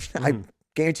 I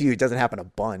guarantee you it doesn't happen a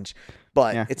bunch,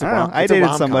 but Yeah. it's a I don't know. rom- I it's a dated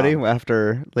rom-com. somebody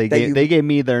after they That you- they gave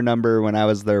me their number when I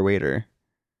was their waiter.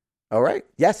 All right.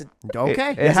 Yes.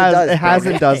 Okay. It Yes, it has does, it has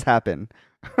bro. and does happen.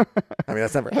 I mean,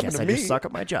 that's never happened Guess to I me. just suck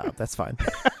at my job. That's fine.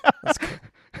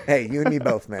 Hey, you and me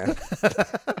both, man.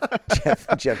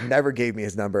 Jeff never gave me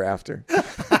his number after.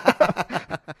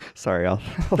 Sorry, I'll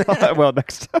well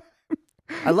next time.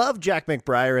 I love Jack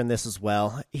McBrayer in this as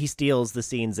well. He steals the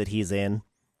scenes that he's in.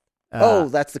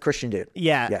 That's the Christian dude.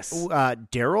 Yeah. Yes.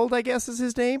 Darold, I guess is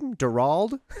his name.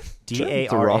 Darald.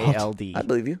 Darald. I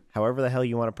believe you. However the hell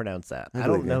you want to pronounce that. I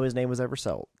don't know his name was ever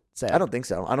said. I don't think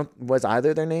so. Was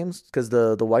either their names? Because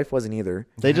the wife wasn't either.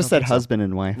 They just said husband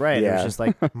and wife. Right. Yeah. It was just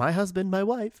like, my husband, my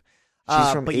wife.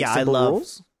 She's from but 8 yeah, Simple I love.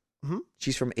 Rules? Hmm?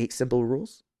 She's from 8 Simple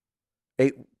Rules?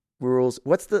 8 Rules.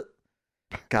 What's the...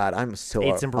 God, I'm so...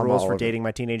 8 Simple I'm Rules all for over Dating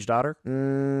My Teenage Daughter.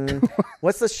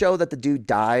 What's the show that the dude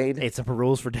died? 8 Simple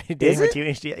Rules for Dating My it?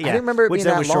 Teenage Daughter. I didn't remember it which being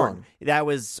that that was long. That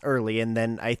was early, and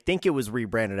then I think it was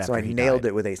rebranded after So I he nailed died.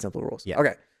 it with 8 Simple Rules. Yeah.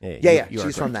 Okay. Yeah, you are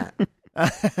She's from that.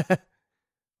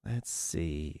 Let's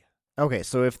see. Okay,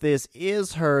 so if this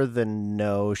is her, then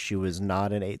no, she was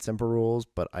not in 8 Simple Rules,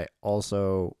 but I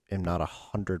also am not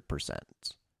 100%.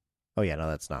 Oh, yeah, no,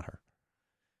 that's not her.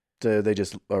 So they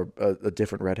just are a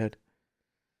different redhead?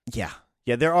 Yeah.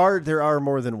 Yeah, there are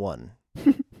more than one.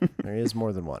 There is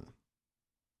more than one.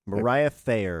 Mariah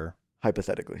Thayer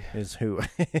Hypothetically. is who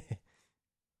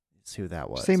is who that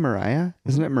was. Say Mariah?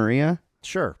 Isn't it Maria?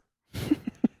 Sure.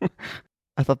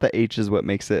 I thought the H is what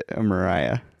makes it a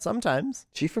Mariah. Sometimes.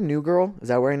 She from New Girl? Is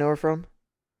that where I know her from?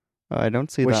 I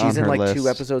don't see Where that she's on in her like list. 2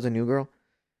 episodes of New Girl?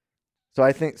 So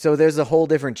I think... So there's a whole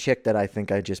different chick that I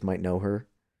think I just might know her.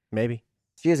 Maybe.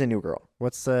 She is a New Girl.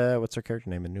 What's her character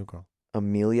name in New Girl?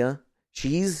 Amelia.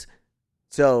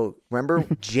 So remember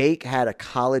Jake had a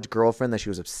college girlfriend that she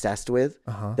was obsessed with,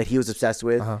 Uh-huh. that he was obsessed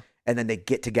with, Uh-huh. and then they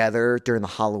get together during the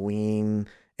Halloween,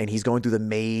 and he's going through the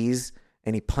maze,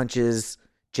 and he punches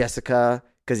Jessica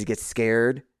because he gets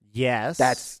scared. Yes.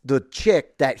 That's the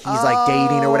chick that he's like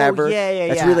dating or whatever. Yeah,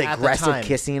 That's yeah. really at the aggressive time.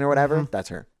 kissing or whatever. Mhm. That's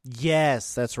her.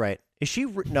 Yes, that's right. Is she?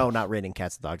 No, not raining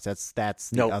cats and dogs. That's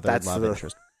the No, other that's love the-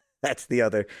 interest. That's the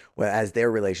other. Well, as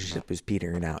their relationship is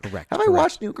petering out. Correct. Have I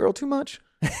watched New Girl too much?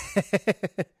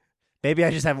 Maybe I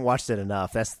just haven't watched it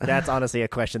enough. That's honestly a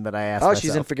question that I asked Oh, myself.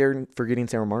 she's in Forgetting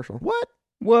Sarah Marshall. What?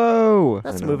 Whoa.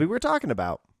 That's I the know. movie we're talking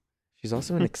about. She's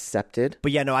also in Accepted.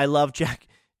 But yeah, no, I love Jack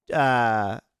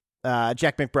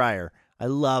McBrayer. I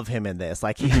love him in this.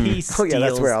 Like he steals. Oh, yeah,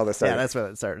 that's where all this started. Yeah, that's where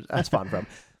it started. That's fun from.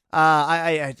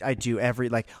 I do every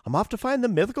I'm off to find the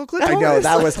mythical clitoris. I know,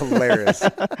 that was hilarious.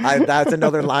 That's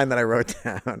another line that I wrote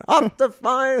down. Up to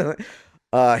find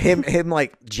him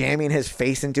like jamming his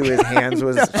face into his hands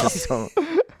was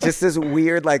just this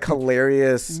weird, like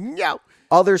hilarious No.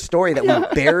 other story that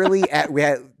we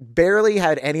barely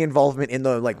had any involvement in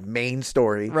the like main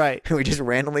story. Right. And we just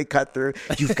randomly cut through.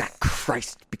 You've got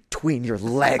Christ between your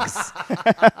legs.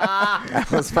 That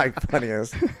was my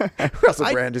funniest.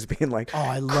 Russell Brand just being like,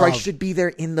 I love. Christ should be there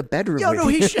in the bedroom. Yo, with no,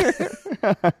 you. he should.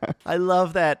 I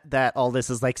love that all this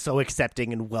is like so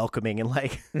accepting and welcoming and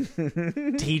like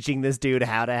teaching this dude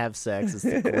how to have sex is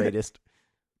the greatest.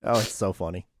 Oh, it's so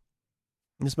funny.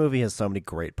 This movie has so many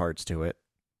great parts to it.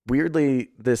 Weirdly,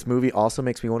 this movie also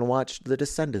makes me want to watch The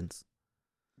Descendants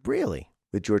Really?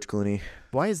 with George Clooney.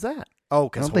 Why is that? Oh, I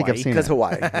because don't think I've seen Because it.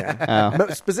 Hawaii. Yeah. Oh.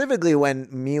 But specifically when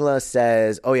Mila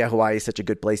says, oh yeah, Hawaii is such a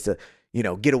good place to,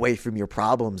 get away from your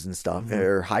problems and stuff,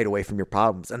 or hide away from your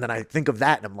problems. And then I think of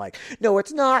that and I'm like, no,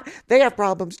 it's not. They have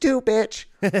problems too, bitch.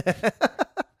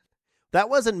 That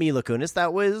wasn't Mila Kunis.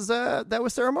 That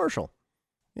was Sarah Marshall.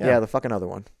 Yeah, the fucking other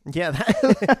one. Yeah,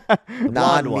 the blonde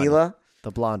Not one. Mila.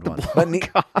 The blonde one. But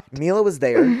Mila was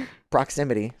there.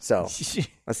 Proximity. So,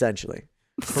 essentially.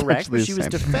 Correct, but Essentially she the was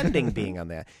same. defending being on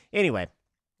that. Anyway,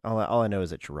 all I know is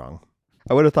that you're wrong.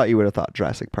 I would have thought you would have thought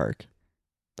Jurassic Park,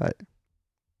 but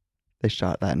they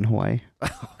shot that in Hawaii.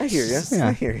 I hear you. Yeah.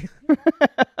 I hear you.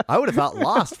 I would have thought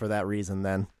Lost for that reason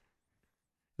then.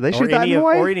 Did they Or shoot that in any, of,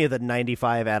 Hawaii? or any of the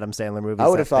 95 Adam Sandler movies. I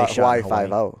would have that they thought shot Hawaii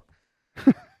in Hawaii.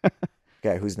 5-0.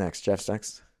 Okay, who's next? Jeff's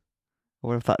next. I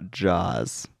would have thought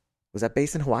Jaws. Was that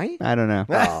based in Hawaii? I don't know.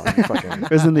 Oh, you fucking... It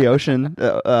was in the ocean.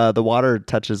 The water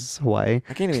touches Hawaii.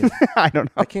 I can't even I don't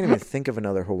know. I can't even think of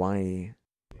another Hawaii.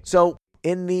 So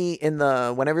in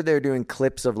the whenever they're doing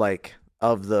clips of like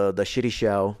of the shitty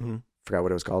show, Mhm. forgot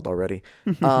what it was called already.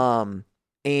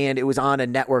 And it was on a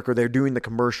network where they're doing the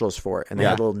commercials for it, and they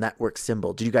had a little network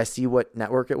symbol. Did you guys see what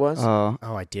network it was? Oh,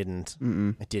 Oh, I didn't.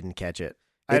 mm-mm. I didn't catch it.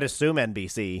 I'd assume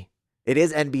NBC, It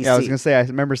is NBC. Yeah, I was gonna say I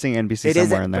remember seeing NBC It is,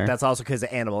 somewhere in but there. that's also because of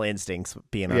Animal Instincts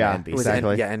being on Yeah, NBC. It was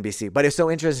Exactly. NBC. But it's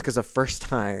so interesting because the first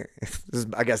time,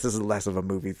 I guess this is less of a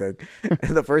movie thing.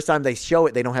 The first time they show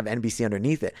it, they don't have NBC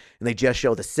underneath it, and they just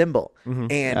show the symbol.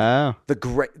 Mhm. And Oh,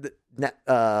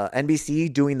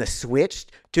 NBC doing the switch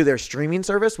to their streaming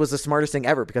service was the smartest thing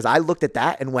ever, because I looked at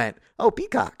that and went, "Oh,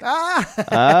 Peacock."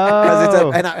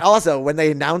 Oh. And also when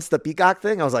they announced the Peacock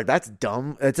thing, I was like, "That's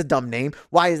dumb. It's a dumb name.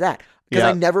 Why is that?" Because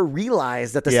I never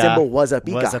realized that the symbol was a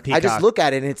peacock. I just look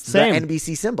at it and it's Same. the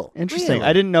NBC symbol. Interesting. Really?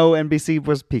 I didn't know NBC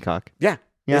was Peacock. Yeah.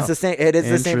 Yeah. It's the same. It is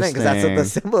the same thing, because that's what the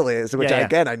Interesting. symbol is, which Yeah.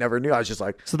 I never knew. I was just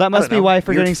like, So that I must don't be know. why Weird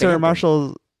Forgetting Sarah fan thing.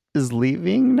 Marshall is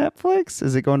leaving Netflix.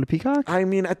 Is it going to Peacock? I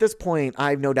mean, at this point, I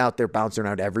have no doubt they're bouncing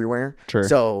around everywhere. Sure.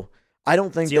 So I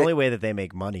don't think It's the only way that they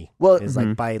make money. Well- is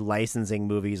like by licensing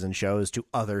movies and shows to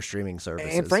other streaming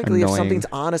services. And frankly, if Annoying. something's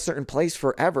on a certain place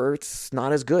forever, it's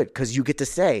not as good, because you get to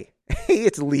say, "Hey,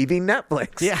 it's leaving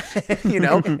Netflix."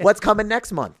 Yeah. What's coming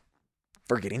next month?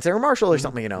 Forgetting Sarah Marshall or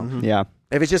something. Yeah.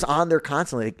 If it's just on there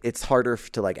constantly, it's harder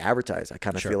to like advertise. I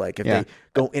kind of feel like if Yeah. they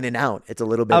go in and out, it's a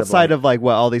little bit Outside of of like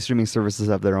what all these streaming services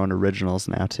have their own originals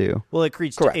now too. Well, it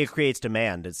creates Correct.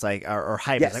 demand. It's like or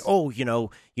hype. Yes. It's like, oh, you know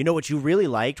what you really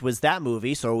liked was that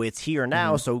movie, so it's here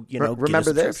now. So remember get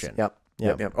a this? subscription.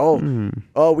 Yep.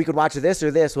 Oh, we could watch this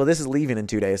or this. Well, this is leaving in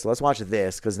 2 days, so let's watch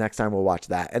this, because next time we'll watch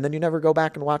that, and then you never go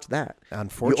back and watch that. You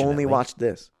Unfortunately, only watch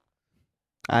this.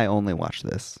 I only watch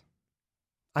this.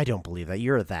 I don't believe that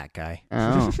you're that guy.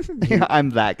 Oh, yeah, I'm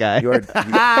that guy.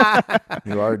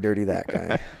 You are dirty that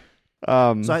guy.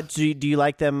 So do you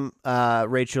like them,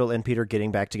 Rachel and Peter,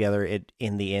 getting back together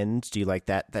in the end? Do you like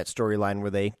that storyline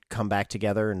where they come back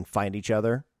together and find each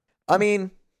other? I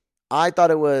mean, I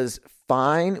thought it was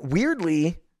fine.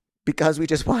 Weirdly, because we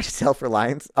just watched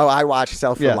Self-Reliance. Oh, I watched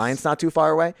Self-Reliance not too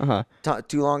far away,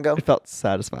 too long ago. It felt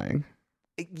satisfying.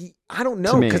 I don't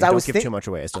know, To me. because I Don't was give thinking. too much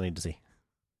away. I still need to see.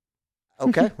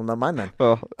 Okay, well, not mine then.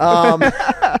 Oh.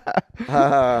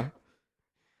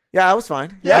 Yeah, I was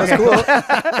fine. Yeah, it was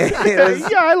cool.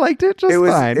 Yeah, I liked it just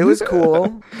fine. It was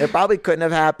cool. It probably couldn't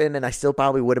have happened, and I still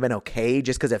probably would have been okay,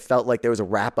 just because it felt like there was a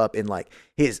wrap up in like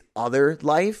his other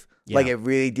life. Yeah. Like it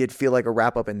really did feel like a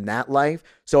wrap up in that life.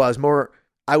 So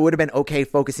I would have been okay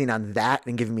focusing on that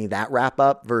and giving me that wrap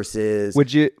up versus.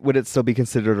 Would it still be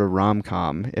considered a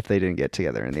rom-com if they didn't get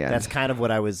together in the end? That's kind of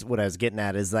what I was getting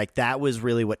at, is like that was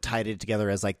really what tied it together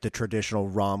as like the traditional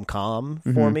rom-com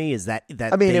for me, is that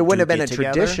I mean, they it wouldn't have do been a get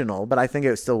together. traditional, but I think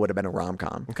it still would have been a rom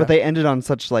com. But they ended on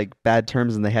such like bad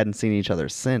terms and they hadn't seen each other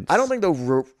since. I don't think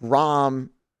the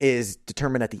rom is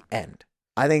determined at the end.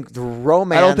 I think the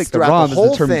romance. I don't think the throughout rom the is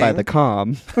whole determined by thing, the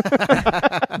com.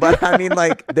 But I mean,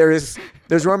 like there's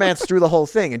romance through the whole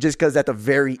thing, and just because at the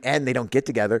very end they don't get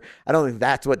together, I don't think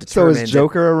that's what So determines. is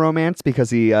Joker a romance because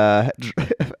he like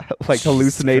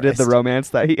hallucinated the Christ. romance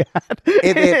that he had?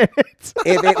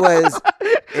 If it was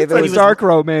Like dark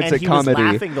romantic and he comedy.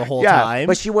 was laughing the whole Yeah, time.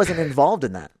 but she wasn't involved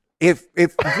in that. If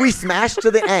we smash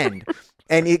to the end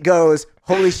and it goes,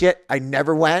 holy shit, I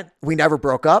never went, we never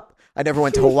broke up, I never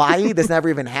went to Hawaii, this never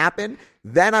even happened,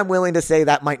 then I'm willing to say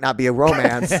that might not be a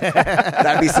romance.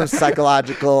 That'd be some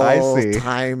psychological I see.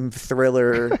 time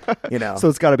thriller, So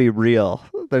it's got to be real.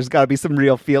 There's got to be some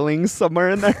real feelings somewhere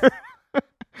in there.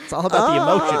 it's all about the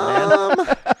emotion,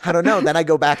 man. I don't know. Then I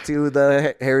go back to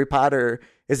the Harry Potter.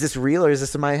 Is this real or is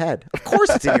this in my head? Of course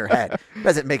it's in your head.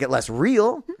 Doesn't make it less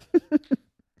real.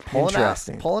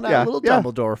 Interesting. Pulling out Yeah, a little yeah.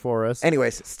 Dumbledore for us.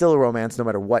 Anyways, still a romance no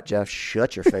matter what, Jeff.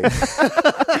 Shut your face.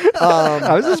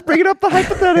 I was just bringing up the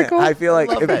hypothetical. I feel like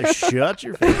Love that. Shut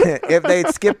your face. if they'd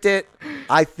skipped it,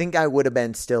 I think I would have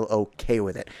been still okay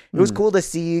with it. It was cool to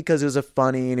see because it was a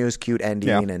funny and it was cute ending,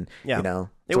 Yeah. and Yeah. that's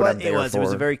It what was. I'm It there was. It was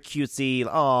a for. very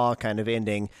cutesy, kind of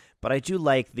ending. But I do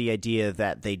like the idea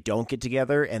that they don't get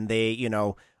together and they,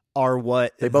 are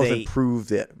what They both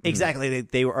improved it. Exactly.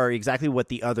 They are exactly what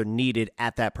the other needed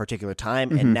at that particular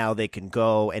time, and now they can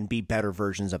go and be better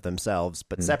versions of themselves,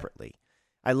 but separately.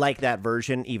 I like that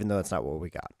version, even though that's not what we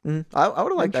got. I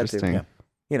would have liked that too. Interesting.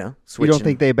 Yeah. You Switching. don't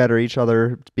think they better each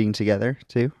other being together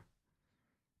too?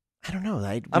 I don't know.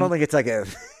 I don't think it's like a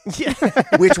Yeah.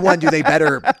 which one do they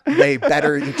better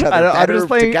each other. I'm better just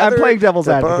playing. together? I'm playing devil's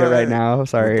advocate Together? right now.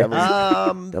 Sorry.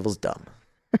 Devil's dumb.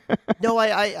 No,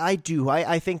 I do.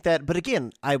 I think that, but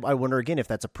again, I wonder again if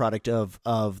that's a product of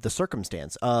the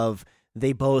circumstance of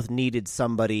they both needed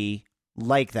somebody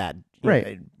like that.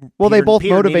 Right. Well, they both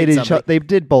Peter motivated needed each other. somebody- They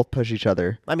did both push each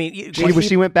other. I mean,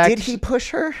 She went back. Did he push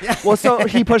her? Well, so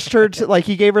he pushed her to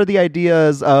he gave her the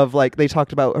ideas of they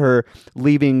talked about her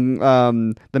leaving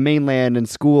the mainland and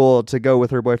school to go with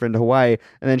her boyfriend to Hawaii,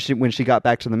 and then when she got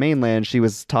back to the mainland, she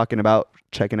was talking about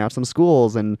checking out some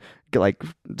schools and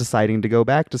deciding to go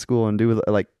back to school and do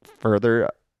further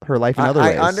her life in other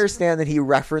ways. I understand that he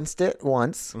referenced it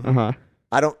once. Uh-huh.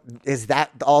 Is that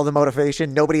all the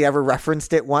motivation? Nobody ever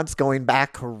referenced it once going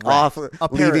back off,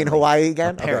 leaving Hawaii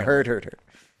again? Okay, Apparently. heard.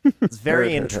 It's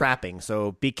very entrapping.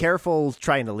 So be careful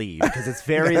trying to leave because it's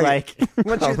very like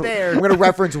once you're there. I'm going to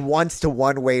reference once to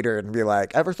one waiter and be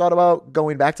like, ever thought about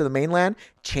going back to the mainland?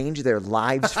 Change their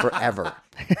lives forever.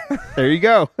 There you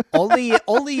go. only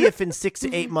if in 6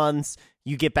 to 8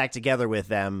 you get back together with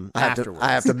them afterwards.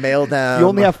 I have to mail them. You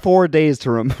only have 4 days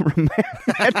to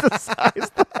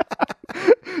emphasize that.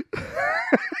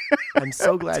 I'm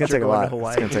so glad It's you're going to take a going lot. to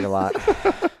Hawaii. It's going to take a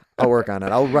lot. I'll work on it.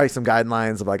 I'll write some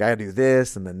guidelines of like, I gotta do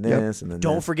this and then this and then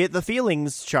Don't this. forget the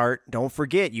feelings chart. Don't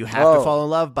forget you have to fall in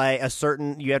love by a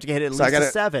certain. You have to get it at least a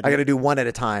 7. I gotta do one at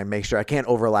a time. Make sure I can't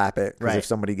overlap it. Because Right. if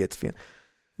somebody gets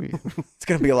it's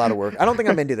gonna be a lot of work. I don't think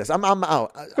I'm into this. I'm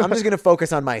out. I'm just gonna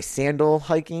focus on my sandal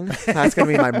hiking. That's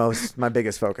gonna be my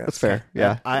biggest focus. That's fair.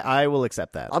 Yeah. I will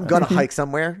accept that. I'm gonna hike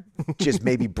somewhere. Just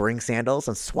maybe bring sandals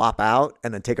and swap out,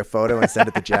 and then take a photo and send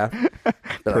it to Jeff.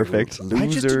 Perfect. Why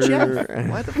just Loser. to Jeff?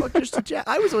 Why the fuck just to Jeff?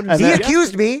 I was wondering. He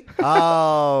accused me.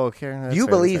 Oh, okay. That's You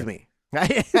fair, believe that's me.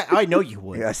 fair. I know you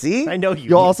would. Yeah. See, I know you.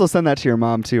 You'll would. also send that to your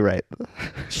mom too, right?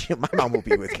 my mom will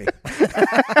be with me.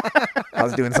 I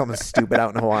was doing something stupid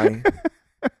out in Hawaii.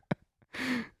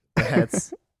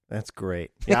 That's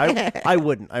great. Yeah, I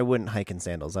wouldn't hike in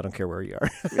sandals. I don't care where you are.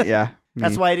 Yeah.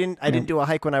 That's why I didn't do a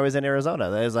hike when I was in Arizona.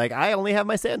 I was like, I only have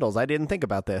my sandals. I didn't think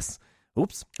about this.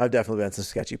 Oops. I've definitely been to some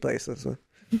sketchy places.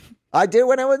 I did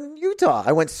when I was in Utah.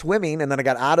 I went swimming and then I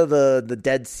got out of the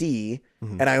Dead Sea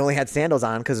and I only had sandals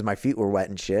on because my feet were wet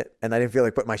and shit. And I didn't feel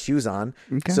like putting my shoes on.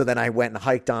 Okay. So then I went and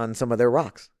hiked on some of their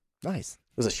rocks. Nice.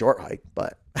 It was a short hike,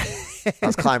 but I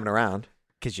was climbing around.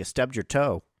 Because you stubbed your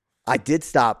toe. I did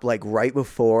stop like right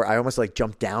before I almost like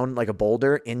jumped down like a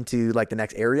boulder into like the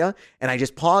next area. And I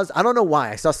just paused. I don't know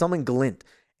why. I saw something glint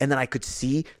and then I could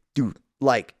see, dude,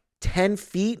 like 10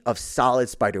 feet of solid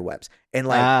spider webs and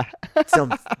like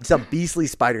some beastly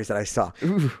spiders that I saw.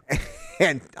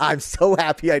 And I'm so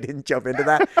happy I didn't jump into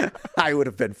that. I would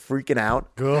have been freaking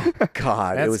out. God,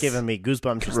 That's it was giving me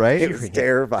goosebumps. just Right? It was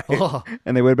terrifying. Oh.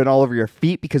 And they would have been all over your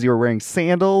feet because you were wearing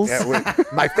sandals. Yeah,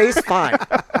 my face fine.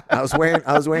 I was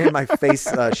wearing my face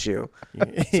shoe,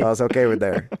 so I was okay with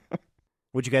there.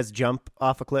 Would you guys jump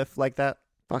off a cliff like that?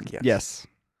 Fuck yeah. Yes.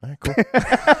 All right, cool.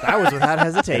 That was without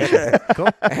hesitation. Cool.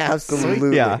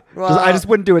 Absolutely. Yeah. Well, I just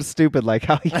wouldn't do it stupid like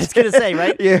how he I was gonna say,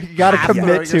 right? You got to Have to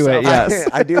commit throw to it. yourself. Yes.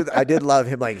 I did love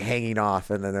him like hanging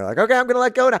off, and then they're like, "Okay, I'm gonna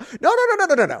let go now." No.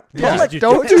 Yeah.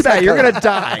 Don't do that. You're going to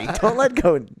die. Don't let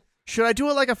go. Should I do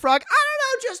it like a frog? I don't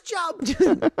know. Just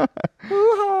jump.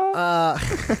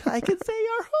 I can say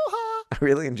your hoo-ha. I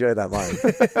really enjoy that line.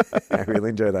 I really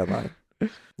enjoy that line.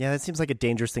 Yeah, that seems like a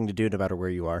dangerous thing to do no matter where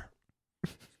you are.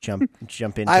 Jump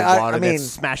into I water mean, that's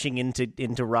smashing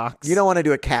into rocks. You don't want to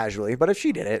do it casually, but if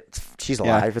she did it, she's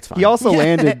alive. It's fine. He also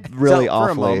landed really for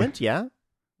awfully. a moment, yeah.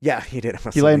 yeah, he did.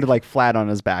 He landed like flat on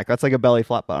his back. That's like a belly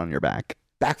flop on your back.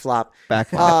 back flop. Back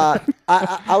flop.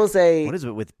 I will say What is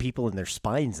it with people and their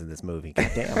spines in this movie? God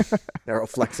damn. they're all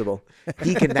flexible.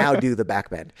 He can now do the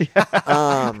back bend.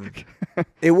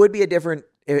 It would be a different.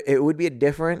 It would be a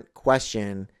different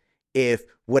question if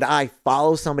would I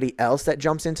follow somebody else that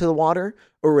jumps into the water,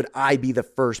 or would I be the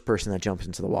first person that jumps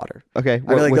into the water? Okay. I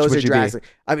feel like which those would are you be? drastic.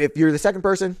 I mean, if you're the second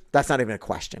person, that's not even a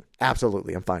question.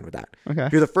 Absolutely, I'm fine with that. Okay.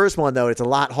 If you're the first one, though, it's a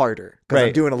lot harder because I'm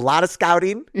Right. doing a lot of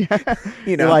scouting. You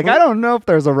know, You're like, I don't know if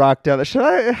there's a rock down there. Should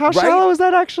I? How shallow is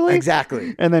that actually?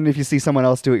 Exactly. And then if you see someone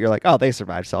else do it, you're like, oh, they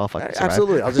survived, so I'll fucking survive.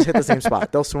 Absolutely. I'll just hit the same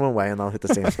spot. They'll swim away, and I'll hit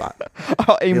the same spot.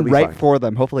 I'll aim You'll be right fine. for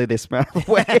them. Hopefully they swim out of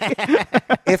the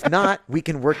way. If not, we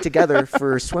can work together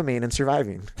for swimming and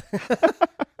surviving.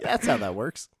 That's how that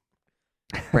works.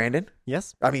 Brandon,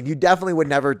 Yes. I mean, you definitely would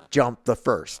never jump the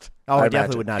first. Oh, I imagine.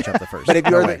 definitely would not jump the first. But if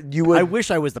No you're, way. you would. I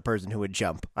wish I was the person who would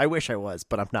jump. I wish I was,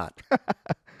 but I'm not.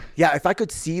 Yeah, if I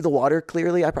could see the water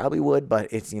clearly, I probably would. But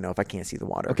it's if I can't see the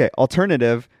water. Okay.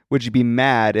 Alternative, would you be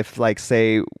mad if, like,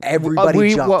 say,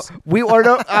 Everybody jumps. or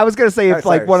no, I was gonna say if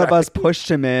Sorry, like one of sorry. us pushed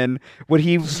him in, would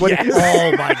he? Would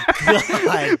Oh my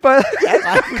god! But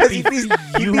I would Because be he'd be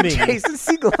fuming. Jason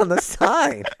Segel on the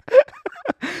side.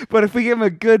 but if we give him a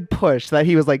good push that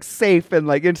he was like safe and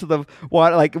like into the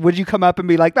water, like, would you come up and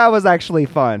be like, that was actually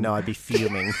fun? No, I'd be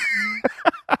fuming.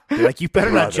 Be like, you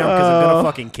better not jump because I'm gonna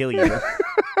fucking kill you.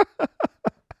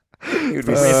 You'd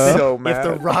be so mad. If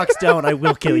the rocks down, I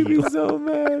will kill you. so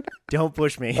mad. Don't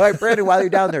push me. All right, Brandon, while you're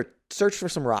down there, search for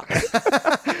some rocks.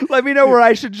 Let me know where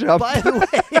I should jump. By the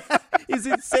way, is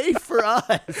it safe for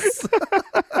us?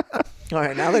 All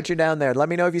right, now that you're down there, let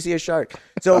me know if you see a shark.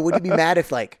 So would you be mad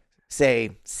if, like,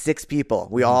 say, 6 people,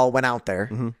 we all went out there,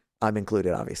 I'm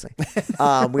included, obviously.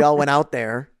 We all went out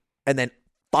there, and then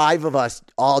 5 of us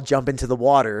all jump into the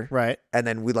water, Right. and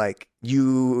then we like,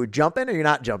 you jumping or you're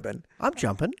not jumping? I'm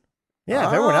jumping. Yeah,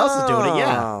 if everyone else is doing it,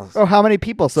 yeah. Oh, how many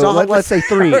people? So, So let's say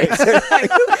 3.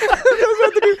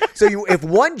 So if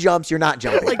one jumps, you're not I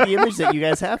jumping. like the image that you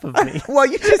guys have of me. Well,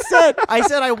 you just said. I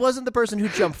said I wasn't the person who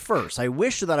jumped first. I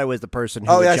wish that I was the person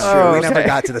who Oh, would that's jump true. first. We okay. never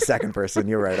got to the second person.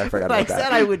 You're right. I forgot But I about that.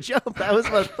 said I would jump. That was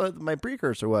what my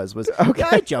precursor was. Yeah,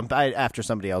 I jumped after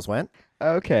somebody else went.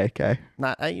 Okay.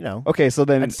 Not, Okay, so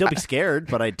then I'd still be scared,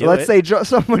 but I'd do let's it. say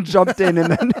someone jumped in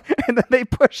and then they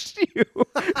pushed you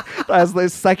as the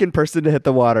second person to hit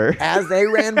the water. As they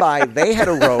ran by, they had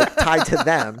a rope tied to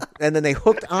them, and then they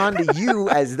hooked onto you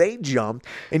as they jumped.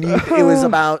 And it was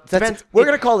about. We're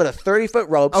gonna call it a 30-foot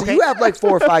rope. So Okay. you have like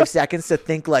 4 or 5 seconds to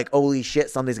think like, "Holy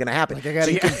shit, something's gonna happen." Like, I gotta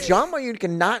so you get- can jump or you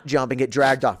can not jump and get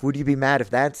dragged off. Would you be mad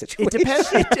if that situation? It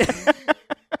depends.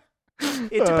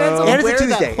 It depends on And where it's a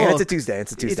that Tuesday. And it's a hook- Tuesday.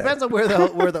 It's a Tuesday. It depends on where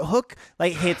the hook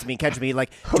like hits me, catches me. Like,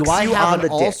 Hooks do I you have on an the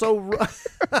dick. also?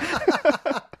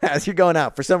 As you're going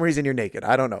out, for some reason you're naked.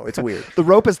 I don't know. It's weird. The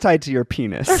rope is tied to your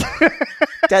penis.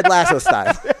 Ted Lasso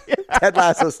style. Ted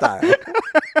Lasso style.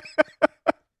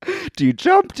 Do you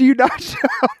jump? Do you not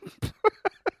jump?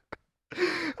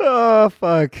 Oh,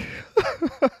 fuck.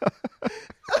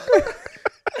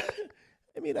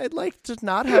 I mean, I'd like to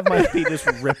not have my penis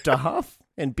ripped off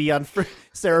and be on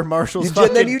Sarah Marshall's Then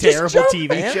fucking you just terrible jump, TV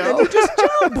man. show. Then you just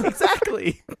jump.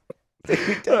 Exactly.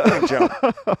 You definitely jump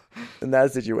in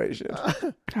that situation.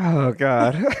 Oh,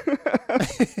 God.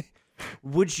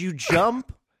 Would you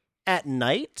jump at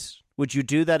night? Would you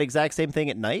do that exact same thing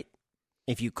at night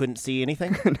if you couldn't see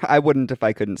anything? I wouldn't if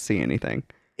I couldn't see anything.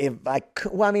 If I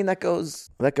could, well, I mean that goes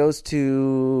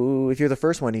to if you're the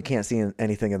first one, you can't see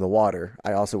anything in the water.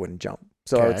 I also wouldn't jump.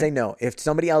 So I would Okay. say no. If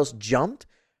somebody else jumped,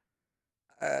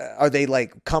 are they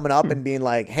like coming up and being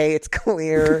like, "Hey, it's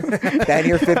clear. Been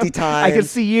here 50 times. I can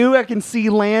see you. I can see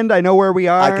land. I know where we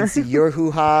are. I can see your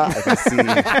hoo ha. I can see.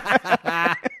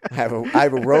 I have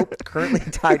a rope currently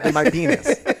tied to my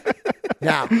penis.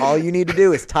 Now, all you need to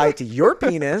do is tie it to your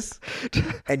penis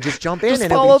and just jump in Just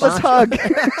and follow it'll the be fine.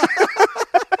 tug.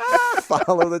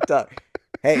 Follow the tug.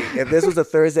 Hey, if this was a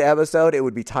Thursday episode, it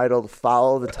would be titled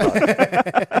 "Follow the Tug."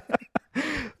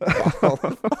 follow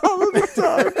the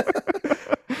tug.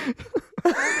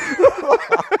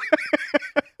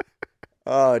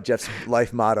 Oh, Jeff's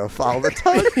life motto: "Follow the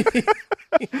tug."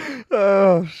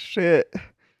 Oh, shit.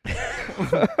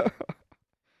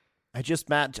 I just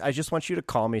want you to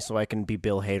call me so I can be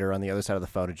Bill Hader on the other side of the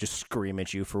phone and just scream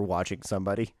at you for watching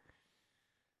somebody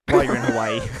while you're in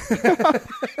Hawaii.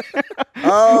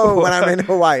 Oh, when I'm in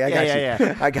Hawaii, I got you.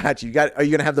 Yeah. I got you. Are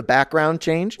you gonna have the background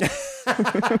change?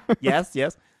 Yes.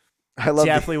 I love.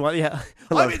 Definitely want. Yeah.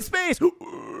 I'm in space.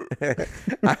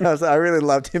 I really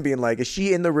loved him being like, "Is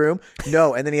she in the room?"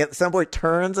 No, and then he at some point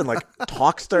turns and like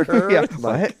talks to her. Yeah,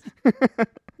 Like,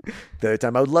 the other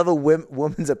time, I would love a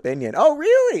woman's opinion. Oh,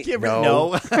 really?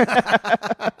 No.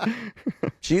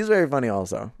 She's very funny,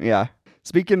 also. Yeah.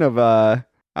 Speaking of,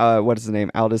 what is his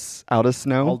name? Aldous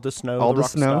Snow? Aldous Snow, the Aldous rock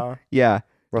Snow? star. Yeah.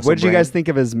 Russell What did you guys Brand. think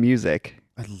of his music?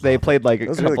 love They it. played like a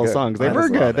was couple really good. songs. They I were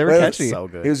just love good. it. They were It was catchy. So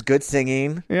good. It was good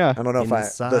singing. Yeah. I don't know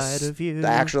Inside of you. the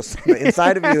actual the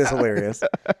inside of you is hilarious.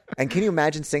 And can you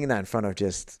imagine singing that in front of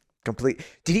just complete?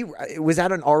 Was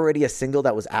that already a single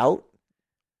that was out,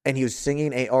 and he was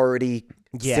singing a already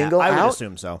single I would out,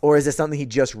 assume so. or is it something he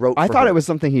just wrote? I for thought her? it was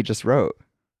something he just wrote.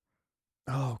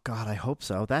 Oh God, I hope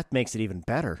so. That makes it even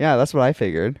better. Yeah, that's what I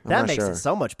figured. I'm that not makes sure. it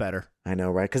so much better. I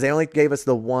know, right? Because they only gave us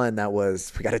the one that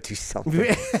was we got to do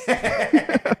something.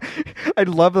 I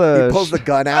love the. He pulls the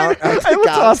gun out. I of the love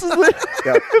gun. tosses it.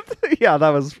 Yep. Yeah, that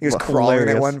was. He was crawling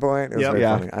hilarious. at one point. It was Yep. very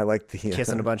Yeah. funny. I like the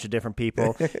Kissing a bunch of different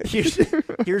people.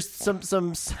 Here's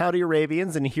some Saudi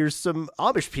Arabians and here's some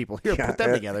Amish people. Here, Yeah, put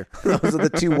them together. Those are the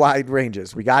two wide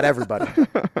ranges. We got everybody.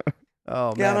 Oh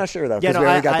man. Yeah, I'm not sure though Yeah, because no, we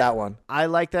already I- got I- that one. I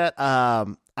like that.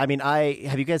 I mean,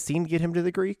 have you guys seen Get Him to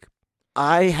the Greek?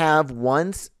 I have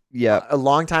once Yeah. a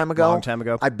long time ago. Long time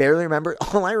ago. I barely remember.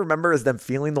 All I remember is them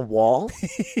feeling the wall.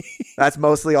 That's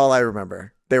mostly all I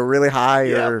remember. They were really high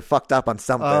Yeah. or fucked up on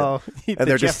something. Oh, and the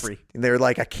they're Jeffrey. just they're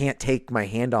like, I can't take my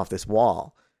hand off this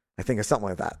wall. I think it's something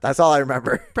like that. That's all I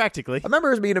remember. Practically. I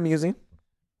remember it being amusing.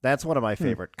 That's one of my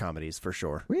favorite comedies for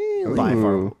sure. Really? By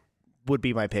far Ooh. would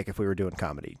be my pick if we were doing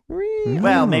comedy. Really?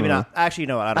 Well, maybe not. Actually,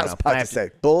 no, I I don't was know. about I to have say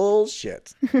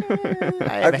bullshit. I have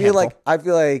I a feel like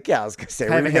handful. yeah, I was gonna say I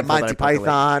we're have a gonna get handful that Monty I percolate.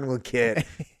 Python, we'll get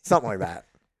something like that.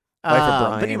 Life of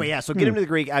Brian. But anyway, yeah. So Get Him to the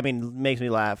Greek. I mean, makes me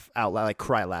laugh out loud, like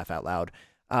laugh out loud.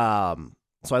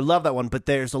 So I love that one. But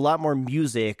there's a lot more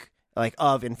music, like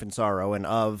of Infant Sorrow and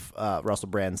of Russell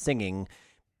Brand singing.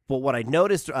 But what I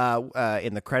noticed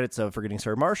in the credits of Forgetting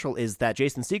Sarah Marshall is that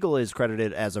Jason Segel is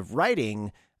credited as of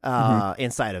writing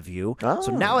inside of you. Oh.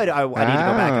 So now I need to go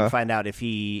back and find out if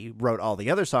he wrote all the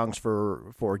other songs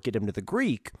for Get Him to the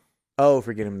Greek, Oh,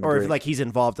 forget him. or if like he's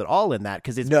involved at all in that,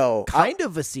 because it's No, kind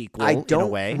of a sequel I don't. in a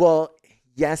way. Well,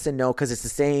 yes and no, because it's the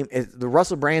same. It's the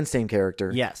Russell Brand same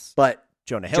character. Yes, but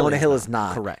Jonah Hill is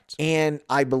not correct. And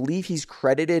I believe he's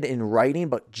credited in writing,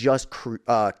 but just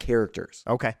characters.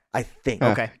 Okay, I think.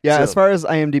 okay. Yeah, So- as far as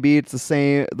IMDb, it's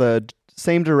the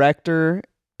same director,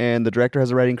 and the director has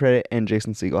a writing credit, and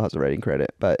Jason Segel has a writing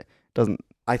credit, but doesn't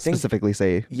I think. specifically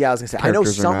say. Yeah, I was gonna say. I know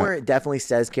characters or somewhere not. it definitely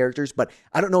says characters, but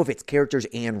I don't know if it's characters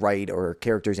and write or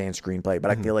characters and screenplay. But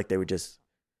I feel like they would just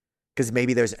because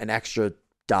maybe there's an extra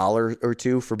 $1 or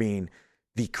 $2 for being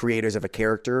the creators of a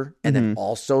character and then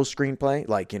also screenplay.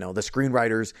 Like the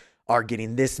screenwriters are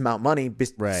getting this amount of money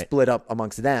split up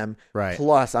amongst them. Right.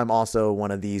 Plus, I'm also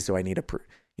one of these, so I need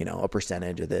a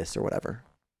percentage of this or whatever.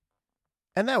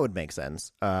 And that would make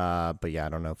sense. But yeah, I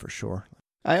don't know for sure.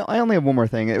 I only have one more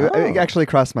thing. It actually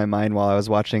crossed my mind while I was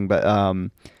watching, but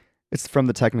it's from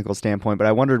the technical standpoint. But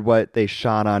I wondered what they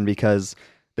shot on, because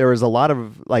there was a lot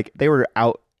of they were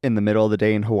out in the middle of the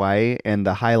day in Hawaii, and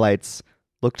the highlights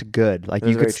looked good. Like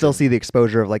you could still see the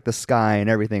exposure of the sky and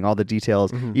everything, all the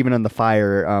details, even on the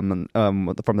fire from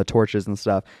the torches and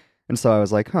stuff. And so I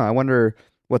was like, I wonder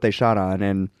what they shot on.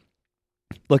 And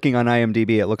looking on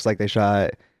IMDb, it looks like they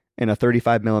shot in a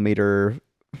 35 millimeter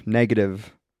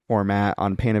negative format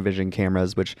on Panavision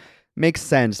cameras, which makes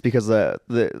sense because the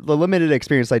limited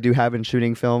experience I do have in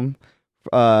shooting film,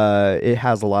 it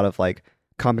has a lot of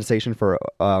compensation for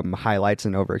highlights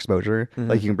and overexposure.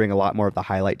 Like you can bring a lot more of the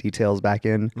highlight details back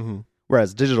in,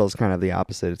 whereas digital is kind of the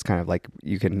opposite. It's kind of like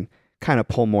you can kind of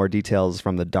pull more details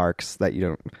from the darks that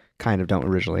you don't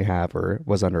originally have or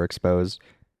was underexposed.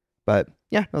 But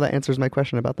yeah, no, that answers my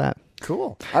question about that.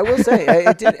 Cool. I will say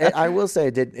it did. I will say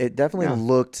it did. It definitely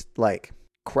looked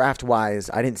craft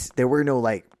wise. There were no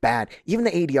bad. Even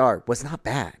the ADR was not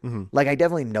bad. I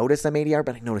definitely noticed some ADR,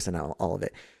 but I noticed not all of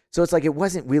it. So it's it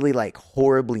wasn't really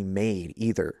horribly made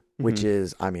either, which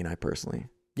is, I personally.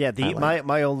 Yeah,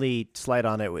 my only slight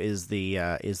on it is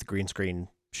the green screen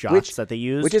shots that they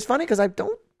use, which is funny because I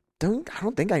don't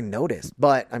think I noticed.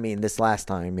 But this last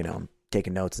time, I'm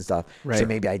taking notes and stuff, right. So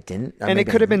maybe I didn't. And it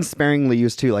could have been sparingly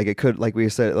used too. It could, like we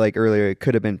said earlier, it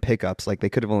could have been pickups. They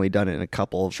could have only done it in a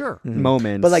couple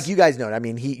moments. But you guys know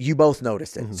it. You both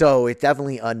noticed it, so it's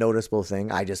definitely a noticeable thing.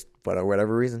 I just, for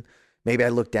whatever reason. Maybe I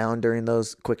looked down during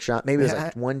those quick shots. Maybe it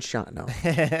was one shot. No,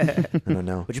 I don't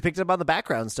know. But you picked up on the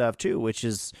background stuff too, which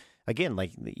is again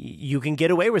you can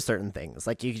get away with certain things.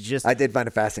 You just. I did find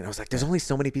it fascinating. I was like, "There's only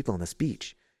so many people in this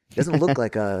beach. It doesn't look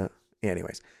like a." Yeah,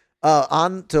 anyways,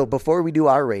 so before we do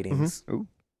our ratings, you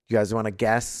guys want to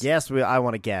guess? Yes, I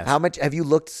want to guess. How much have you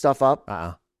looked stuff up?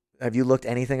 Have you looked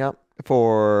anything up?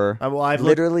 For I've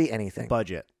literally anything.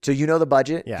 Budget. So you know the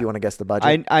budget? Yeah. Do you want to guess the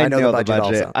budget? I know the budget.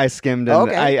 Also. I skimmed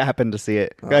and I happened to see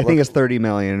it. I think it's $30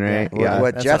 million, right? Yeah.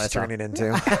 What Jeff's turning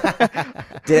into.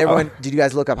 Did you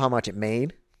guys look up how much it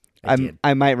made?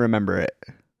 I might remember it.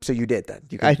 So you did then.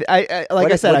 I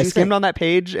said, I skimmed on that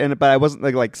page, but I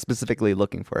wasn't specifically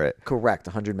looking for it. Correct,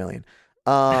 100 million.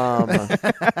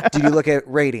 Did you look at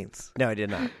ratings? No, I did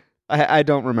not. I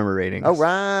don't remember ratings. Oh,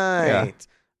 right. Yeah.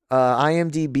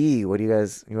 IMDb. What do you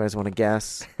guys want to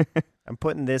guess? I'm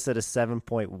putting this at a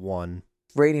 7.1.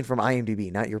 Rating from IMDb,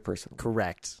 not your personal.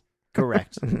 Correct.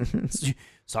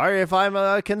 Sorry if I'm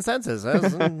a consensus.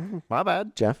 My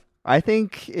bad. Jeff? I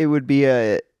think it would be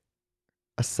a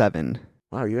 7.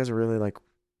 Wow, you guys are really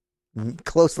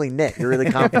closely knit. You're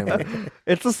really confident with it.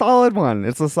 It's a solid one.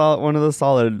 It's one of the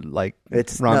solid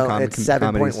it's rom-com it's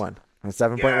 7.1.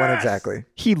 7.1 exactly.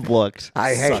 He looked.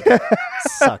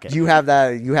 Suck it. You have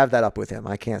that up with him.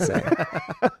 I can't say.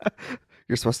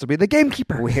 You're supposed to be the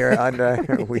gamekeeper. We're under.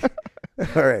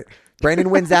 All right. Brandon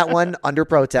wins that one under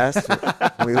protest.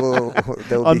 We will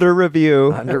under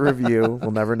review. Under review.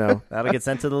 We'll never know. That'll get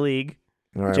sent to the league.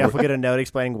 All right, Jeff will get a note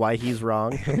explaining why he's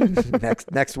wrong.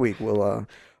 Next week we'll. All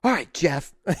right,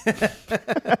 Jeff. All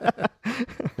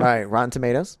right, Rotten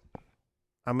Tomatoes.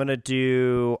 I'm gonna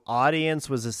do audience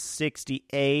was a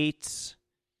 68,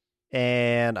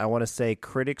 and I want to say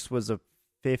critics was a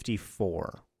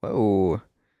 54. Whoa.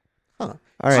 Huh.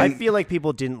 All right. I feel like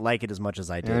people didn't like it as much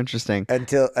as I did. Interesting.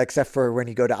 Except for when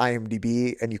you go to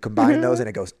IMDb and you combine those and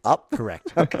it goes up.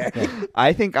 Correct. Okay.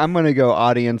 I think I'm gonna go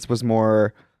audience was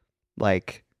more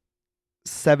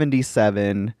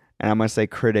 77, and I'm gonna say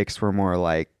critics were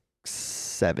more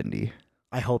 70.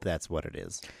 I hope that's what it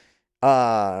is.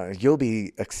 You'll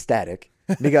be ecstatic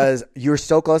because you're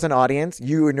so close in audience.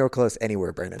 You are no close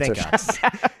anywhere, Brandon. Thank so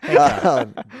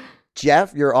God.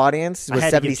 Jeff, your audience I was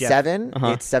had to give Jeff- 77. Uh-huh.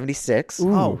 It's 76.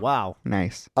 Oh, wow.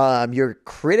 Nice. Your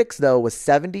critics though was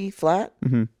 70 flat.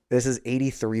 Mhm. This is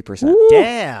 83%.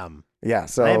 Damn. Yeah,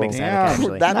 so I am excited, Yeah.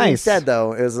 actually. that being Nice. said,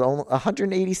 though, it was only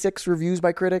 186 reviews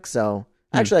by critics. So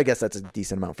actually, I guess that's a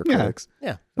decent amount for Yeah. critics.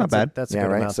 Yeah. Not that's a- bad. that's a Yeah,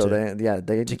 good right. amount So to,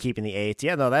 they to keep in the 8s.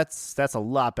 Yeah, no, that's a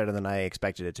lot better than I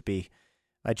expected it to be.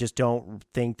 I just don't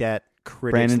think that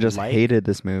critics Brandon just like... hated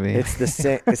this movie. it's the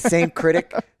same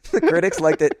critic. The critics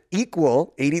liked it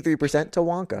equal 83% to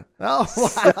Wonka. Oh,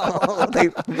 So wow. they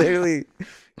literally.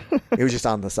 It was just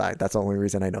on the side. That's the only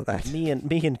reason I know that. me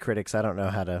and critics, I don't know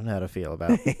how to feel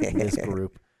about this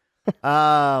group.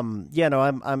 Yeah,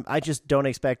 no, I just don't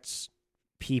expect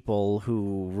people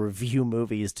who review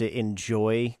movies to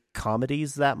enjoy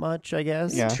comedies that much, I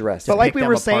guess. Yeah. Interesting. But like pick we them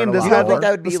were apart saying, a this lot You had don't think more.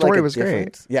 that would be the story like a was great.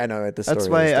 different- Yeah, no, the story That's is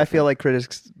why I different. feel like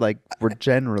critics like were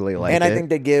generally like and it. I think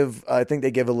they give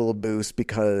a little boost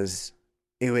because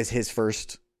it was his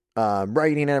first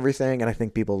writing and everything, and I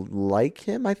think people like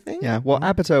him. I think. Yeah. Well,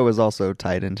 Apatow was also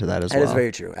tied into that as That well. is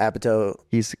very true.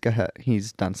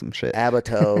 He's done some shit.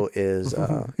 Apatow is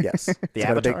yes. The He's got a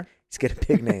Avatar? he's got a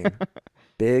big name.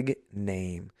 Big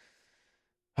name.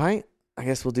 All right. I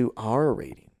guess we'll do our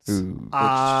ratings. Ooh.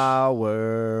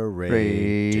 Our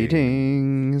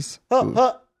Ratings. Huh,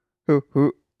 huh.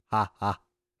 Ooh. Ha ha.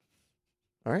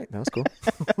 All right, that was cool.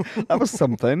 That was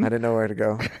something. I didn't know where to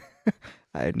go.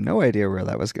 I had no idea where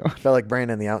that was going. Felt like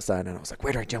Brandon on the outside, and I was like,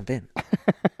 "Where do I jump in?"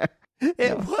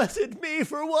 It wasn't me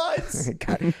for once.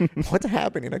 God, what's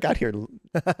happening? I got here,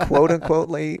 quote unquote,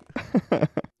 late. Do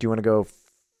you want to go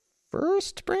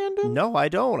first, Brandon? No, I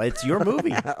don't. It's your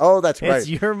movie. Oh, that's right. It's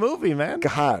your movie, man.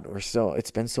 God,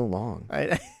 it's been so long.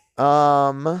 I-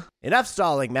 Enough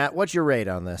stalling, Matt. What's your rate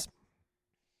on this?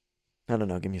 I don't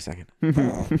know. Give me a second.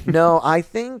 No, I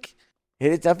think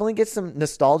it definitely gets some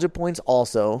nostalgia points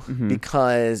also Mhm.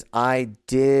 because I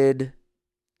did,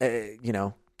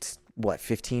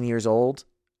 15 years old.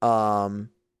 I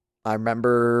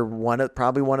remember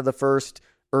probably one of the first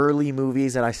early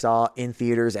movies that I saw in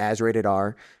theaters as rated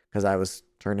R because I was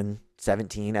turning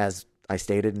 17, as I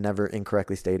stated, never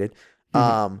incorrectly stated,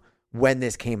 when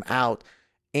this came out.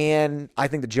 And I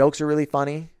think the jokes are really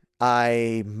funny.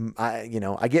 I'm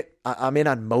in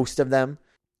on most of them.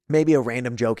 Maybe a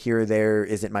random joke here or there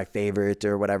isn't my favorite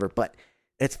or whatever, but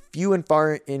it's few and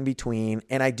far in between.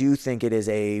 And I do think it is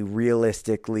a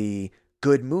realistically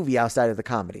good movie outside of the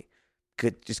comedy.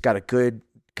 Just got a good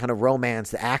kind of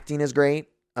romance. The acting is great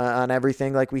on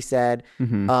everything, like we said.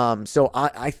 Mhm. So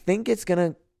I think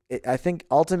I think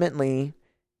ultimately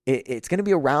it's gonna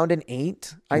be around an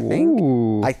 8. I think.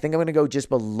 Ooh. I think I'm gonna go just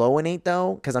below an 8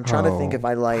 though, because I'm trying to think if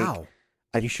I like. Wow.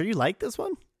 Are you sure you like this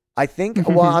one? I think.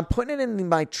 Well, I'm putting it in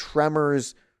my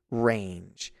Tremors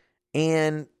range,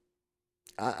 and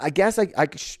I guess I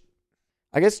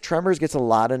guess Tremors gets a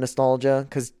lot of nostalgia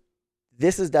because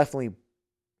this is definitely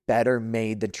better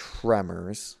made than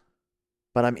Tremors.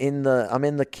 But I'm in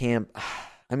the camp.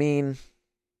 I mean,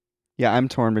 Yeah, I'm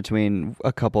torn between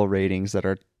a couple ratings that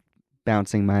are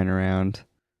bouncing mine around.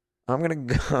 I'm gonna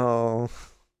go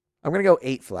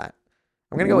 8 flat.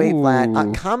 I'm gonna go 8 flat.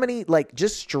 Ooh. Comedy, like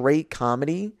just straight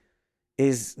comedy,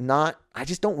 is not. I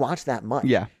just don't watch that much.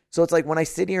 Yeah. So it's like when I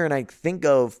sit here and I think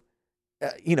of,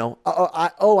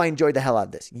 I enjoyed the hell out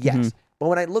of this. Yes, Mhm. but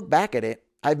when I look back at it,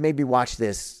 I've maybe watched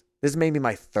this. This is maybe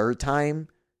my 3rd time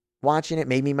watching it.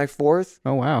 Maybe my 4th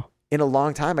Oh wow. in a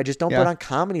long time. I just don't Yeah. put on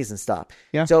comedies and stuff.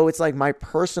 Yeah. So it's like my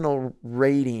personal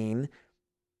rating.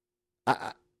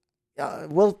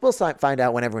 We'll find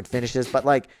out when everyone finishes. But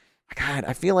like, God,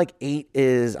 I feel like 8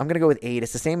 is. I'm gonna go with 8.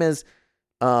 It's the same as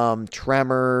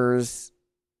Tremors.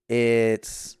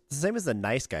 It's It's the same as the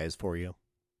Nice Guys for you.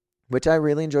 which I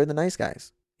really enjoyed. The Nice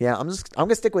Guys. Yeah, I'm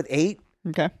gonna stick with 8.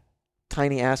 Okay.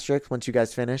 Tiny asterisk once you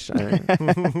guys finish,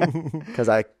 because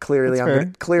I clearly That's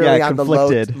I'm fair. Yeah, I'm the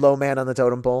conflicted. low man on the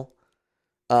totem pole.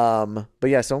 But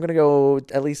yeah, so I'm gonna go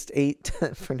at least 8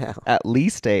 for now. At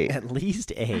least 8. At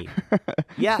least 8.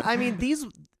 Yeah, I mean, these.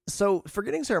 So,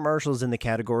 Forgetting Sarah Marshall's in the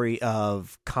category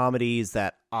of comedies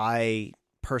that I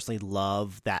personally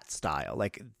love that style.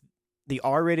 Like the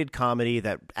R-rated comedy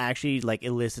that actually like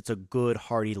elicits a good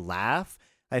hearty laugh.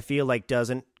 I feel like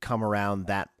doesn't come around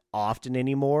that often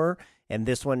anymore. And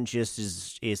this one just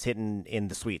is hitting in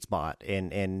the sweet spot.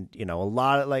 And a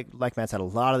lot of like Matt said, a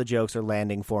lot of the jokes are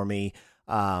landing for me.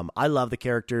 I love the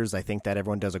characters. I think that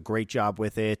everyone does a great job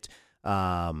with it.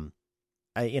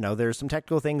 There's some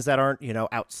technical things that aren't,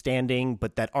 outstanding,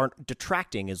 but that aren't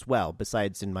detracting as well,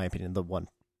 besides, in my opinion, the one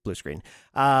blue screen.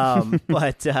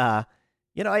 But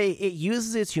It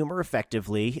uses its humor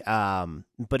effectively,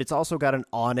 but it's also got an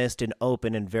honest and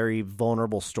open and very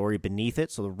vulnerable story beneath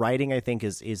it. So the writing, I think,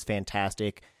 is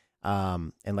fantastic.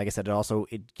 And like I said,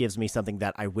 it gives me something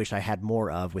that I wish I had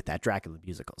more of with that Dracula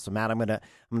musical. So Matt, I'm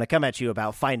gonna come at you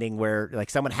about finding where like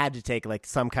someone had to take like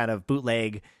some kind of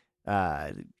bootleg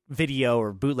video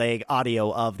or bootleg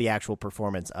audio of the actual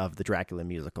performance of the Dracula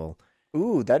musical.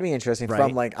 Ooh, that'd be interesting. Right.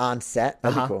 From like on set.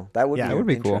 That'd be cool. That would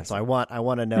be cool. So I want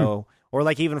to know, or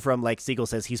like even from like Siegel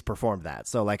says he's performed that.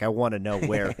 So like I want to know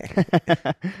where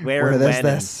Where and is when,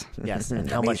 this? and, yes, and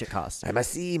how much it costs. I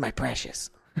must see my precious.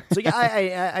 So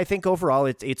yeah, I think overall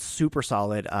it's super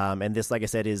solid. And this, like I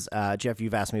said, is Jeff.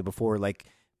 You've asked me before, like,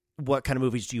 what kind of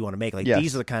movies do you want to make? Like,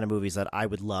 these are the kind of movies that I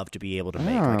would love to be able to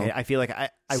make. Like, I feel like I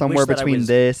somewhere wish between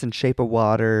this and Shape of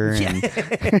Water. Yeah. And...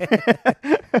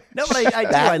 No, but I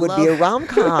do. That would be a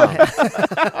rom-com.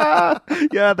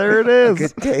 Yeah, there it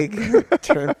is. Could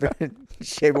turn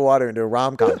Shape of Water into a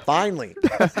rom-com. Finally,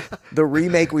 the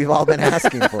remake we've all been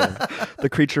asking for. The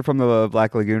creature from the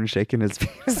Black Lagoon shaking his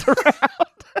penis around.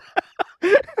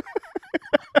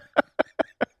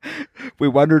 We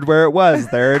wondered where it was.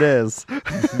 There it is.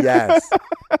 Yes.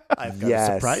 I've got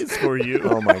a surprise for you.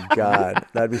 Oh my God.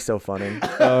 That'd be so funny.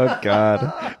 Oh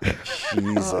God.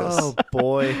 Jesus. Oh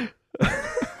boy.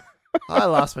 I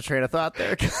lost my train of thought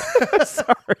there.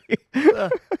 Sorry.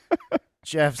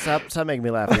 Jeff, stop making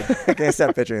me laugh. Dude. I can't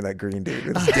stop picturing that green dude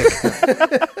with his dick.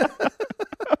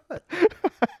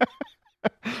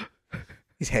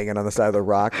 He's hanging on the side of the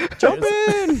rock. Jump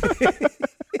in!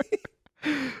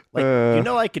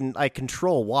 Like, I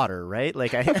control water, right?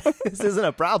 Like, this isn't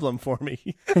a problem for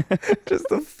me. Just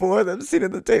the four of them sitting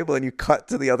at the table, and you cut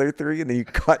to the other three, and then you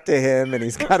cut to him, and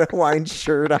he's got a Hawaiian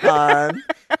shirt on.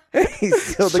 He's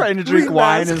still trying to drink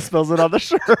wine and spills it on the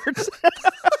shirt.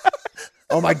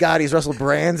 Oh my God, he's Russell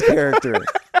Brand's character.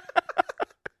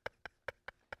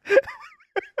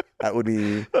 That would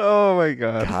be. Oh my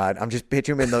God. God, I'm just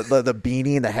picturing him in the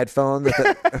beanie and the headphones,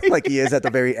 like he is at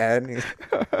the very end.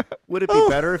 Would it be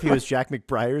better if he was Jack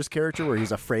McBriar's character, where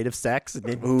he's afraid of sex and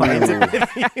then finds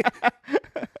it?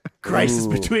 Crisis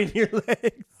between your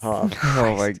legs. Oh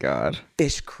my God.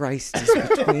 Fish crisis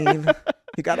between.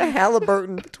 You got a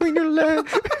Halliburton between your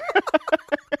legs.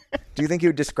 Do you think he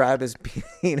would describe his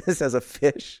penis as a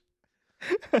fish?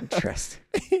 Interesting.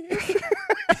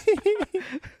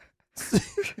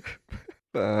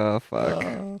 Oh fuck.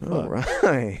 All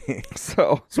right.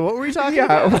 So what were we talking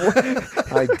about?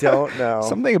 I don't know.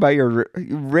 Something about your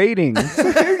ratings.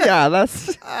 Yeah,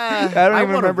 that's. I don't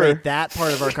even remember. Rate that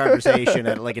part of our conversation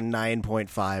at like a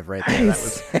 9.5 right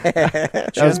there.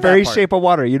 That was very Shape of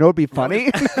Water. You know, it'd be funny.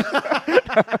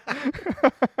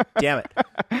 Damn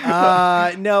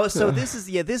it. No. So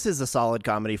this is a solid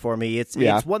comedy for me. It's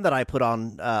one that I put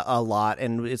on a lot,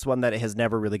 and it's one that has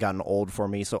never really gotten old for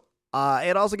me. So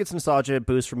it also gets nostalgia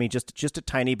boost for me just a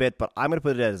tiny bit, but I'm gonna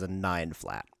put it as a 9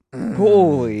 flat.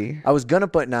 Holy! I was gonna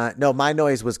put 9. No, my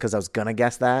noise was because I was gonna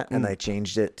guess that, and I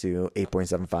changed it to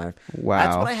 8.75. Wow,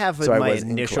 that's what I have in my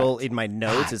initial in my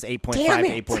notes is 8.5 to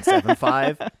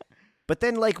 8.75. But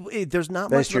then, like, there's not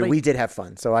much. That's true. We did have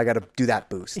fun, so I got to do that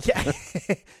boost. Yeah,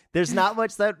 there's not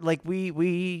much that like we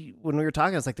when we were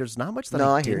talking, it's like there's not much that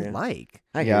I didn't like.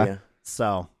 I hear you.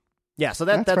 So yeah, so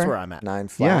that's where I'm at. 9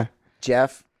 flat. Yeah,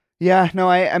 Jeff. Yeah, no,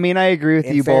 I mean I agree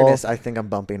with you fairness, both. I think I'm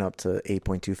bumping up to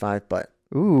 8.25, but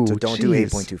so don't do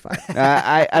 8.25.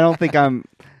 I don't think I'm.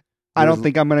 I don't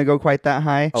think I'm going to go quite that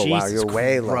high. Oh, Jesus wow, you're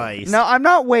way low. Christ. No, I'm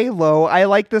not way low. I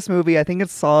like this movie. I think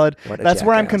it's solid. That's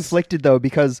where I'm conflicted, though,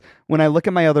 because when I look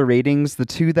at my other ratings, the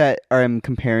two that I'm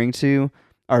comparing to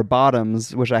are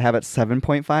Bottoms, which I have at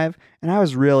 7.5, and I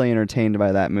was really entertained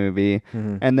by that movie.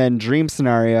 Mm-hmm. And then Dream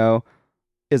Scenario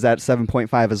is at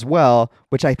 7.5 as well,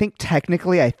 which I think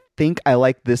technically I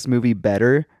like this movie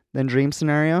better than Dream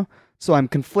Scenario. So I'm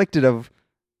conflicted of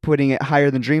putting it higher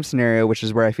than Dream Scenario, which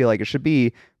is where I feel like it should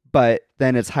be. But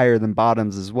then it's higher than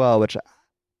Bottoms as well, which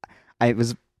I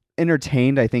was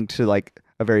entertained, I think, to like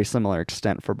a very similar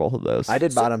extent for both of those. I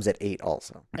did Bottoms at 8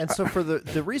 also. And so for the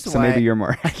reason so why maybe you're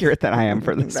more accurate than I am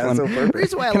for this one. So the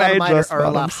reason why a lot of mine are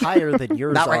a lot higher than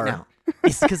yours Not are right now.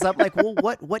 is because I'm like, well,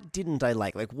 what didn't I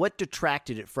like? Like, what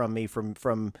detracted it from me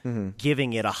from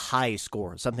giving it a high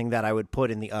score, something that I would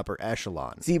put in the upper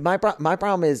echelon? See, my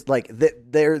problem is like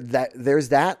there's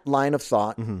that line of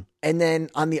thought, and then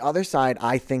on the other side,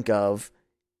 I think of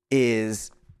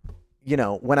is,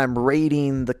 when I'm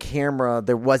rating the camera,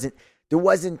 there wasn't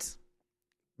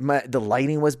the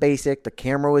lighting was basic, the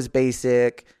camera was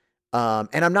basic, and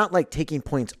I'm not like taking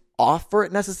points off for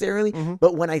it necessarily,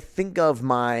 but when I think of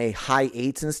my high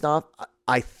 8s and stuff,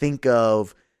 I think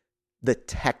of the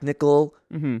technical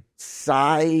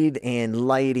side and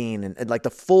lighting and like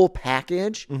the full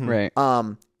package. Right.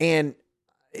 And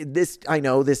this, I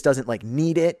know this doesn't like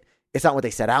need it. It's not what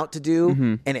they set out to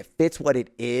do, and it fits what it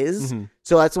is.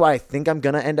 So that's why I think I'm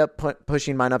gonna end up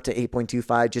pushing mine up to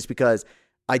 8.25, just because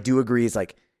I do agree. Is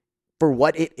like for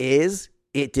what it is,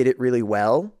 it did it really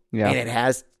well, and it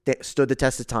has stood the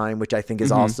test of time, which I think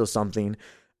is also something.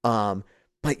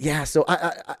 But yeah, so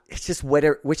I it's just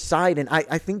which side, and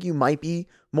I think you might be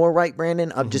more right,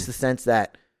 Brandon, of just the sense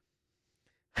that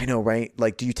I know, right?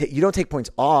 Like, you don't take points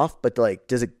off, but like,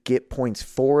 does it get points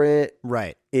for it?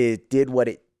 Right. It did what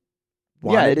it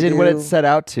wanted it to did do. what it set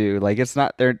out to. Like, it's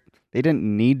not they didn't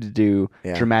need to do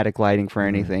dramatic lighting for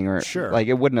anything, or like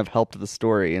it wouldn't have helped the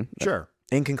story. Sure.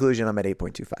 In conclusion, I'm at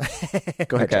 8.25.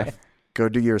 Go ahead, Jeff. Go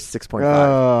do your 6.5.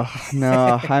 Oh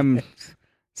no, I'm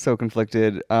so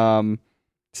conflicted.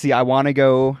 See, I want to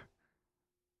go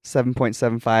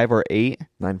 7.75 or 8.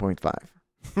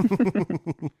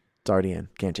 9.5. It's already in.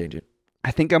 Can't change it.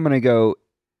 I think I'm gonna go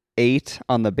 8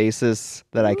 on the basis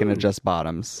that I can adjust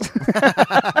bottoms. Do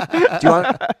you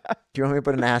want me to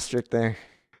put an asterisk there?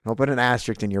 I'll put an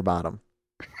asterisk in your bottom.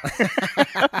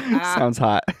 Sounds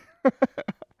hot.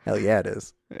 Hell yeah, it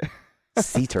is.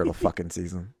 Sea turtle fucking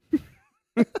season.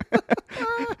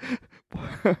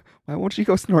 Why won't you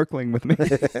go snorkeling with me?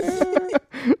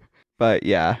 But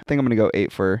yeah, I think I'm gonna go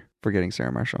 8 for Forgetting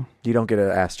Sarah Marshall. You don't get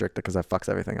an asterisk because that fucks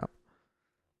everything up.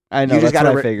 I know, that's what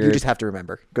I figured. You just have to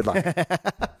remember. Good luck.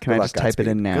 Can I just type it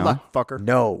in now? Good luck, fucker.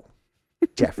 No.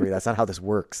 Jeffrey, that's not how this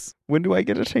works. When do I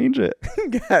get to change it?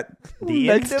 God. The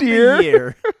Next end of year? the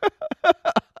year.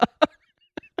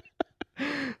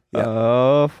 Yeah.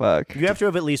 Oh, fuck. You have to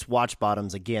have at least watched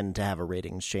Bottoms again to have a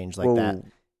ratings change like that. Whoa.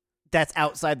 That's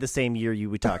outside the same year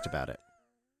we talked about it.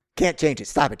 Can't change it.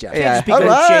 Stop it, Jeff. Yeah. Just because All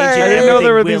right. change I didn't everything know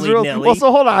there were these rules. willy-nilly. Well,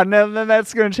 so hold on. Then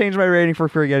that's going to change my rating for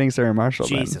Forgetting Sarah Marshall.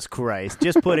 Jesus Christ.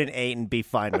 Just put an 8 and be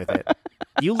fine with it.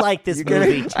 You like this You get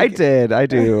it? movie. I did. I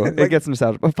do. It gets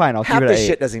nostalgic. But fine, I'll Half keep it the at 8.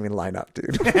 shit doesn't even line up,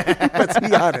 dude. Let's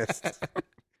be honest.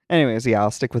 Anyways, yeah,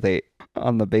 I'll stick with 8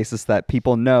 on the basis that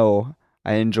people know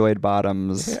I enjoyed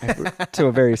Bottoms to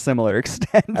a very similar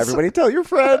extent. Everybody tell your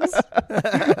friends.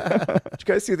 Did you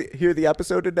guys hear the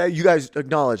episode today? You guys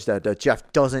acknowledge that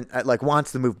Jeff doesn't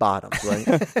wants to move Bottoms, right?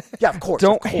 Yeah, of course.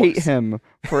 Don't of course. hate him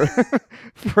for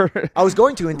I was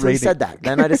going to until he rating. said that.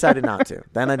 Then I decided not to.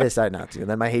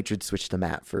 Then my hatred switched to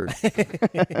Matt for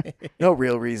no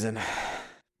real reason.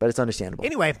 But it's understandable.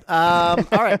 Anyway, all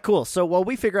right, cool. So while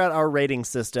we figure out our rating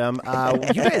system,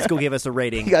 you guys go give us a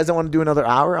rating. You guys don't want to do another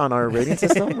hour on our rating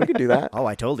system? We could do that. Oh,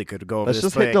 I totally could go over Let's this.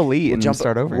 just hit quick. delete and Jump-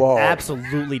 start over. Whoa.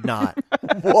 Absolutely not.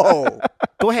 Whoa.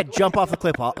 Go ahead, jump off the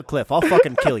cliff. I'll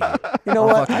fucking kill you. You know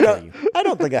I'll what? fucking kill you. I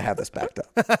don't think I have this backed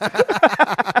up.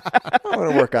 I'm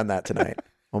going to work on that tonight.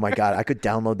 Oh my God, I could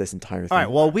download this entire thing. All right,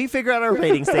 well, we figure out our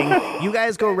ratings thing. You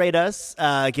guys go rate us.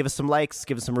 Give us some likes.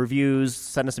 Give us some reviews.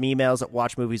 Send us some emails at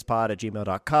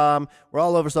watchmoviespod@gmail.com. We're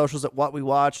all over socials at What We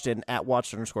Watched and at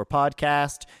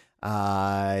watched_podcast.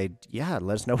 Yeah,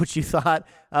 let us know what you thought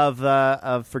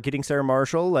of Forgetting Sarah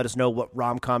Marshall. Let us know what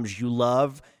rom-coms you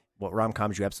love, what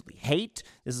rom-coms you absolutely hate.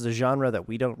 This is a genre that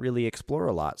we don't really explore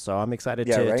a lot, so I'm excited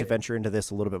to venture into this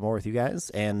a little bit more with you guys.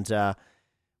 And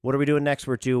what are we doing next?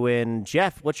 We're doing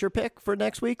Jeff. What's your pick for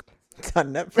next week? It's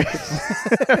on Netflix.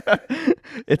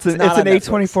 It's not an on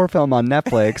A24 film on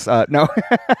Netflix. No.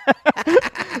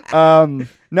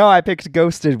 No, I picked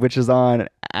Ghosted, which is on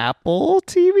Apple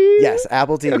TV. Yes,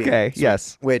 Apple TV. Okay,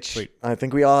 yes. Which Sweet. I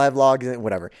think we all have logs in,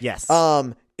 whatever. Yes.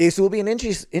 This will be an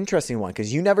interesting one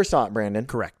because you never saw it, Brandon.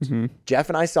 Correct. Mm-hmm. Jeff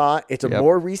and I saw it. It's a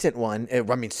more recent one. I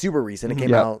mean, super recent. It came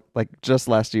Yep, out. like just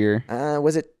last year.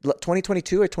 Was it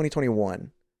 2022 or 2021?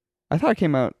 I thought it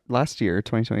came out last year,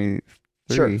 2023.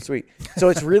 Sure, sweet. So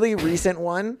it's really recent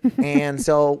one, and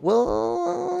so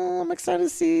I'm excited to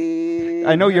see.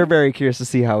 I know you're very curious to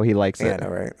see how he likes Yeah, I it. know,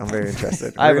 right? I'm very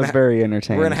interested. I was very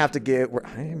entertained. We're gonna have to get.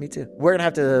 Me too. We're gonna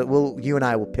have to. You and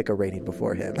I will pick a rating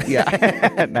before him.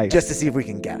 Yeah, nice. Just to see if we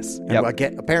can guess. And Yep.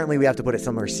 apparently, we have to put it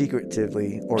somewhere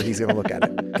secretively, or he's gonna look at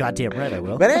it. Goddamn right I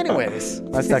will. But anyways,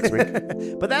 that's next week.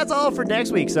 But that's all for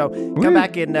next week. So come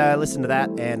back and listen to that.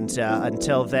 And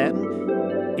until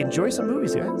then, enjoy some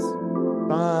movies, guys.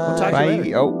 Bye. We'll talk to you later.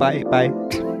 Bye. Oh, bye.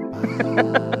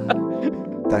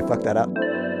 Did I fuck that up?